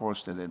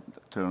Scharnhorst at the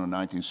turn of the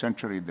 19th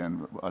century,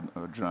 then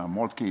General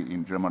Moltke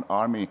in German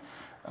Army.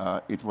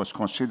 It was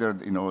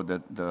considered, you know,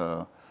 that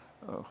the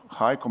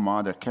high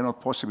commander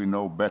cannot possibly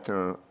know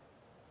better,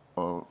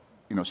 you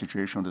know,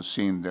 situation on the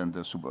scene than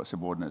the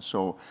subordinates.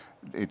 So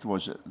it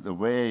was the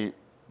way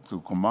to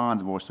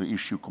command was to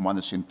issue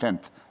commander's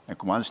intent, and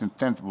commander's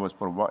intent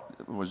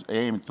was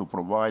aimed to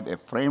provide a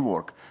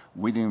framework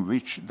within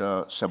which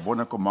the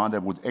subordinate commander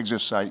would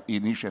exercise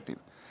initiative.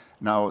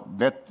 Now,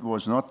 that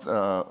was not,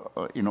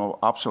 you know,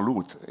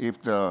 absolute. If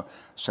the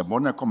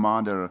subordinate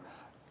commander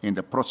in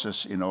the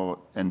process, you know,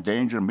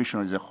 endanger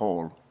mission as a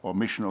whole or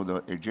mission of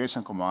the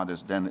adjacent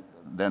commanders, then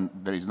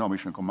there is no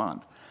mission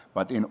command.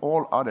 But in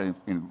all other,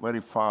 in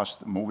very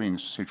fast-moving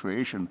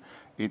situation,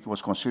 it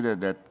was considered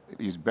that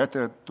it's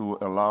better to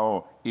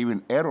allow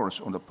even errors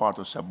on the part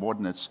of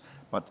subordinates,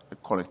 but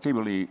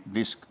collectively,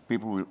 these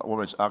people will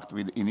always act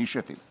with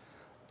initiative.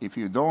 If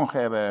you don't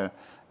have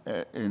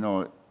you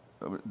know,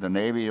 the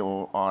Navy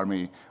or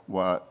Army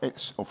where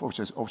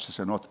officers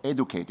are not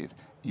educated,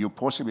 you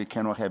possibly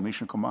cannot have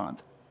mission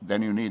command.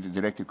 Then you need a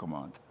directive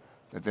command.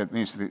 That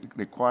means it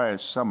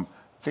requires some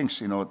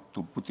things, you know,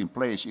 to put in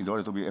place in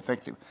order to be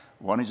effective.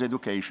 One is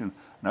education.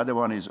 Another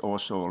one is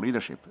also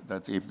leadership.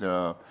 That if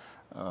the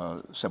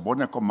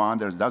subordinate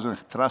commander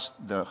doesn't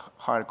trust the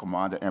higher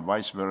commander and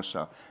vice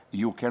versa,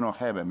 you cannot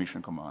have a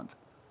mission command.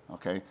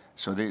 Okay,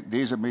 so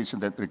these are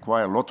missions that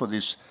require a lot of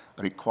these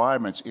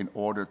requirements in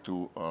order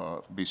to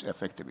be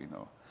effective, you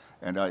know.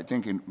 And I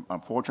think,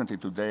 unfortunately,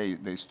 today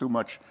there's too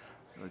much.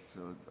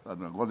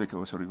 Admiral Goldrick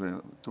also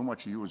too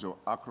much use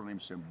of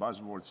acronyms and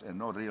buzzwords and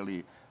not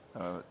really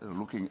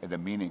looking at the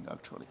meaning,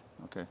 actually.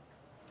 Okay.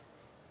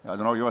 I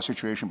don't know your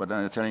situation, but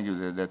I'm telling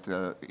you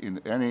that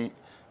in any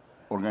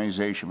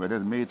organization, whether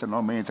it's military or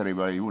non-military,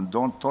 where you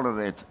don't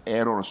tolerate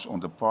errors on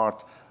the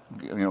part,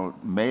 you know,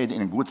 made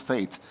in good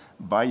faith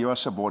by your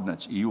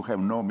subordinates, you have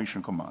no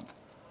mission command,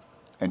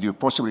 and you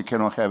possibly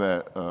cannot have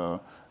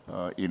a,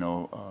 you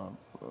know,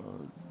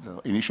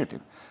 the initiative.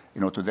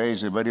 You know, today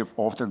is very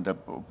often the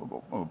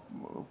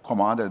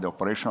commander at the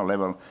operational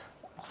level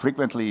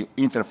frequently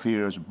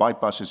interferes,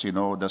 bypasses, you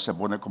know, the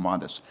subordinate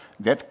commanders.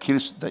 That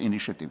kills the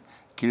initiative,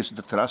 kills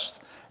the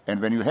trust. And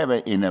when you have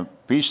in a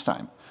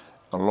peacetime,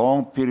 a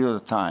long period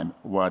of time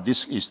where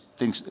things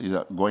is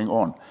going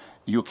on,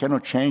 you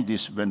cannot change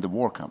this when the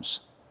war comes.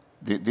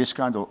 This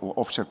kind of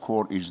officer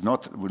corps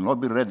will not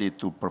be ready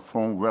to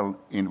perform well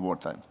in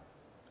wartime.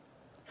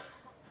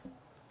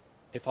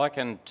 If I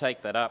can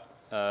take that up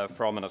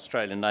from an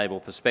Australian naval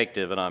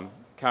perspective, and I'm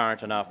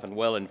current enough and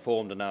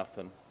well-informed enough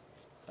and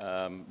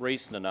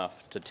recent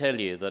enough to tell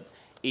you that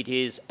it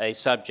is a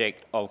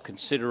subject of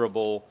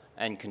considerable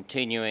and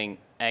continuing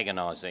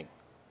agonising,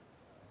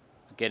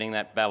 getting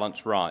that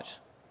balance right.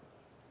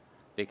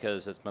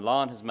 Because, as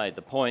Milan has made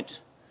the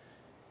point,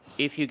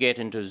 if you get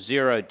into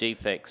zero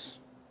defects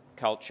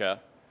culture,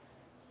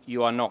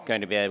 you are not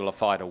going to be able to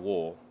fight a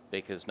war,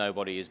 because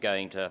nobody is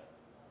going to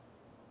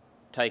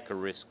take a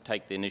risk,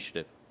 take the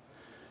initiative.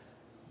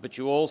 But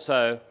you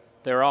also,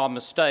 there are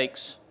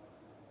mistakes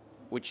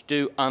which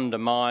do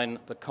undermine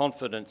the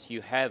confidence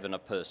you have in a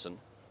person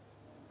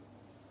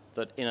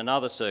that in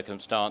another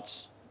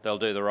circumstance they'll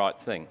do the right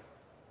thing.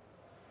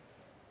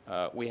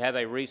 We have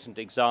a recent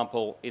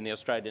example in the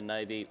Australian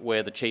Navy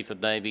where the Chief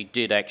of Navy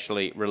did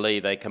actually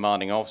relieve a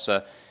commanding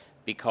officer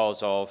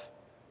because of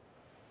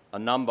a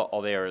number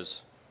of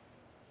errors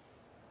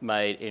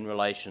made in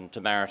relation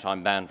to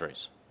maritime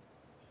boundaries.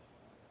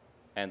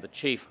 And the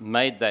Chief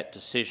made that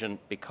decision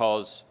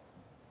because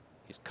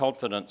his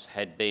confidence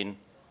had been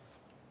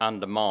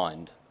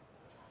undermined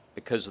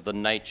because of the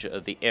nature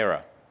of the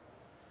error.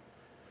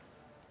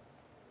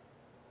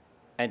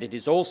 And it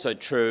is also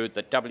true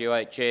that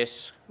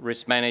WHS,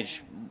 risk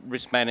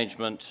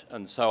management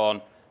and so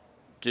on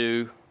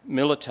do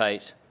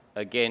militate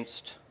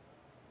against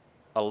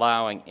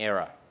allowing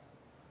error.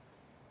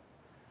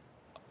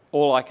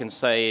 All I can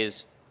say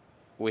is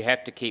we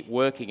have to keep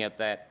working at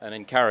that and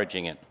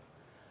encouraging it.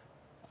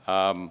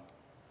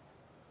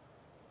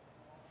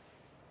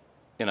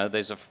 You know,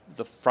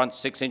 the front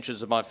 6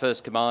 inches of my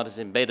first command is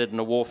embedded in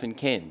a wharf in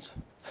Cairns.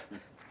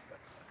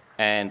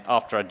 And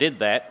after I did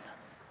that,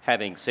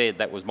 having said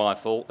that was my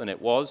fault, and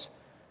it was,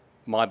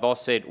 my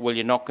boss said, well,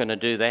 you're not going to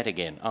do that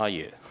again, are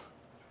you?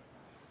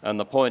 And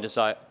the point, as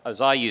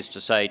I used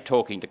to say,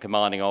 talking to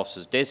commanding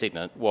officers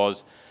designate,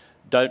 was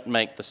don't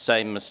make the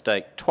same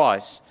mistake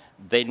twice,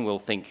 then we'll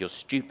think you're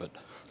stupid.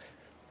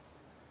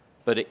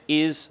 But it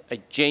is a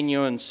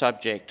genuine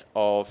subject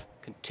of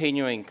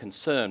continuing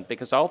concern,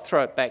 because I'll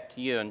throw it back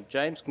to you, and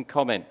James can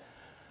comment.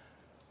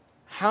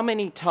 How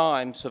many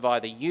times have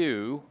either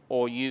you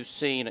or you've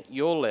seen at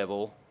your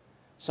level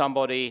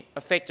somebody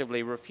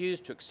effectively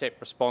refused to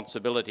accept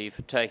responsibility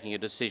for taking a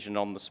decision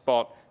on the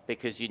spot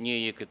because you knew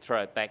you could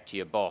throw it back to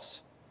your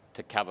boss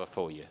to cover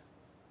for you?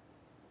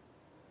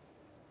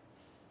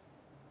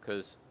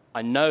 Because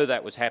I know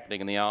that was happening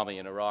in the Army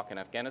in Iraq and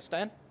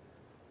Afghanistan,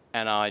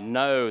 and I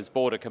know as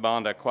border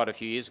commander quite a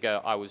few years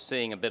ago I was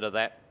seeing a bit of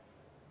that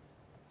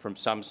from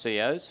some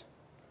COs.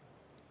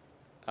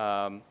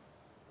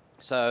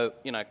 So,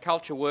 you know,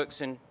 culture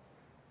works in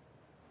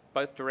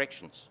both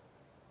directions.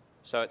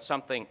 So it's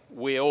something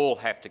we all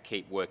have to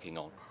keep working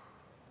on.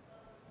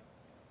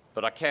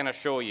 But I can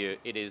assure you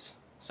it is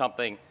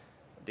something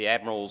the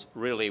Admirals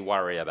really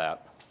worry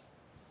about.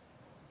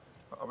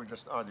 I will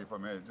just add, if I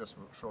may, just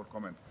a short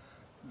comment.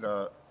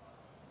 The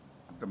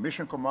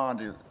mission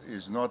command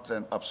is not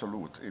an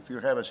absolute. If you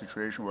have a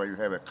situation where you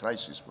have a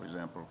crisis, for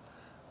example,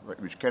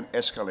 which can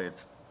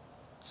escalate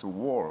to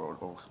war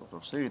or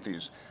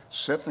hostilities,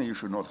 certainly you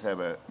should not have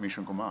a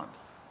mission command.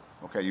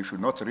 Okay, you should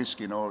not risk,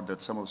 you know,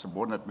 that some of the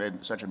subordinate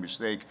made such a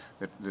mistake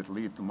that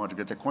lead to much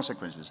greater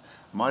consequences.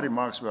 My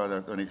remarks were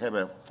that when you have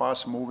a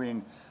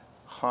fast-moving,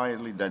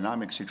 highly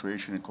dynamic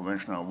situation in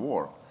conventional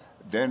war,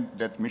 then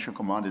that mission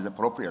command is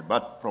appropriate,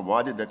 but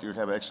provided that you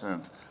have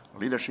excellent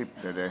leadership,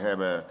 that they have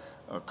a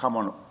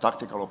common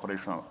tactical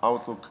operational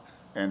outlook,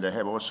 and they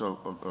have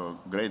also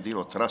a great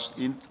deal of trust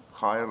in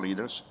higher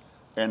leaders,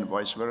 and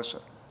vice versa.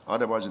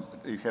 Otherwise,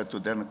 you have to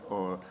then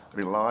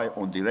rely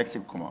on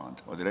directive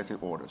command or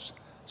directive orders.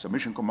 So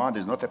mission command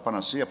is not a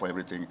panacea for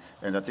everything,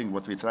 and I think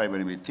what we try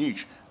when we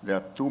teach, there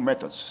are two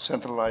methods,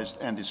 centralized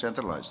and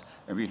decentralized,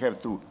 and we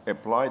have to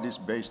apply this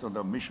based on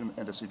the mission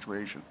and the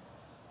situation.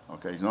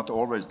 Okay, it's not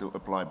always to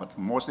apply, but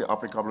mostly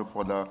applicable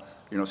for the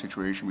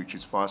situation which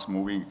is fast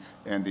moving,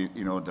 and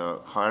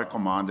the higher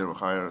commander or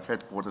higher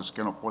headquarters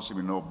cannot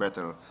possibly know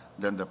better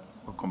than the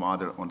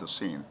commander on the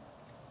scene.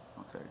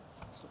 Okay.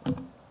 So.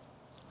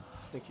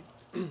 Thank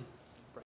you.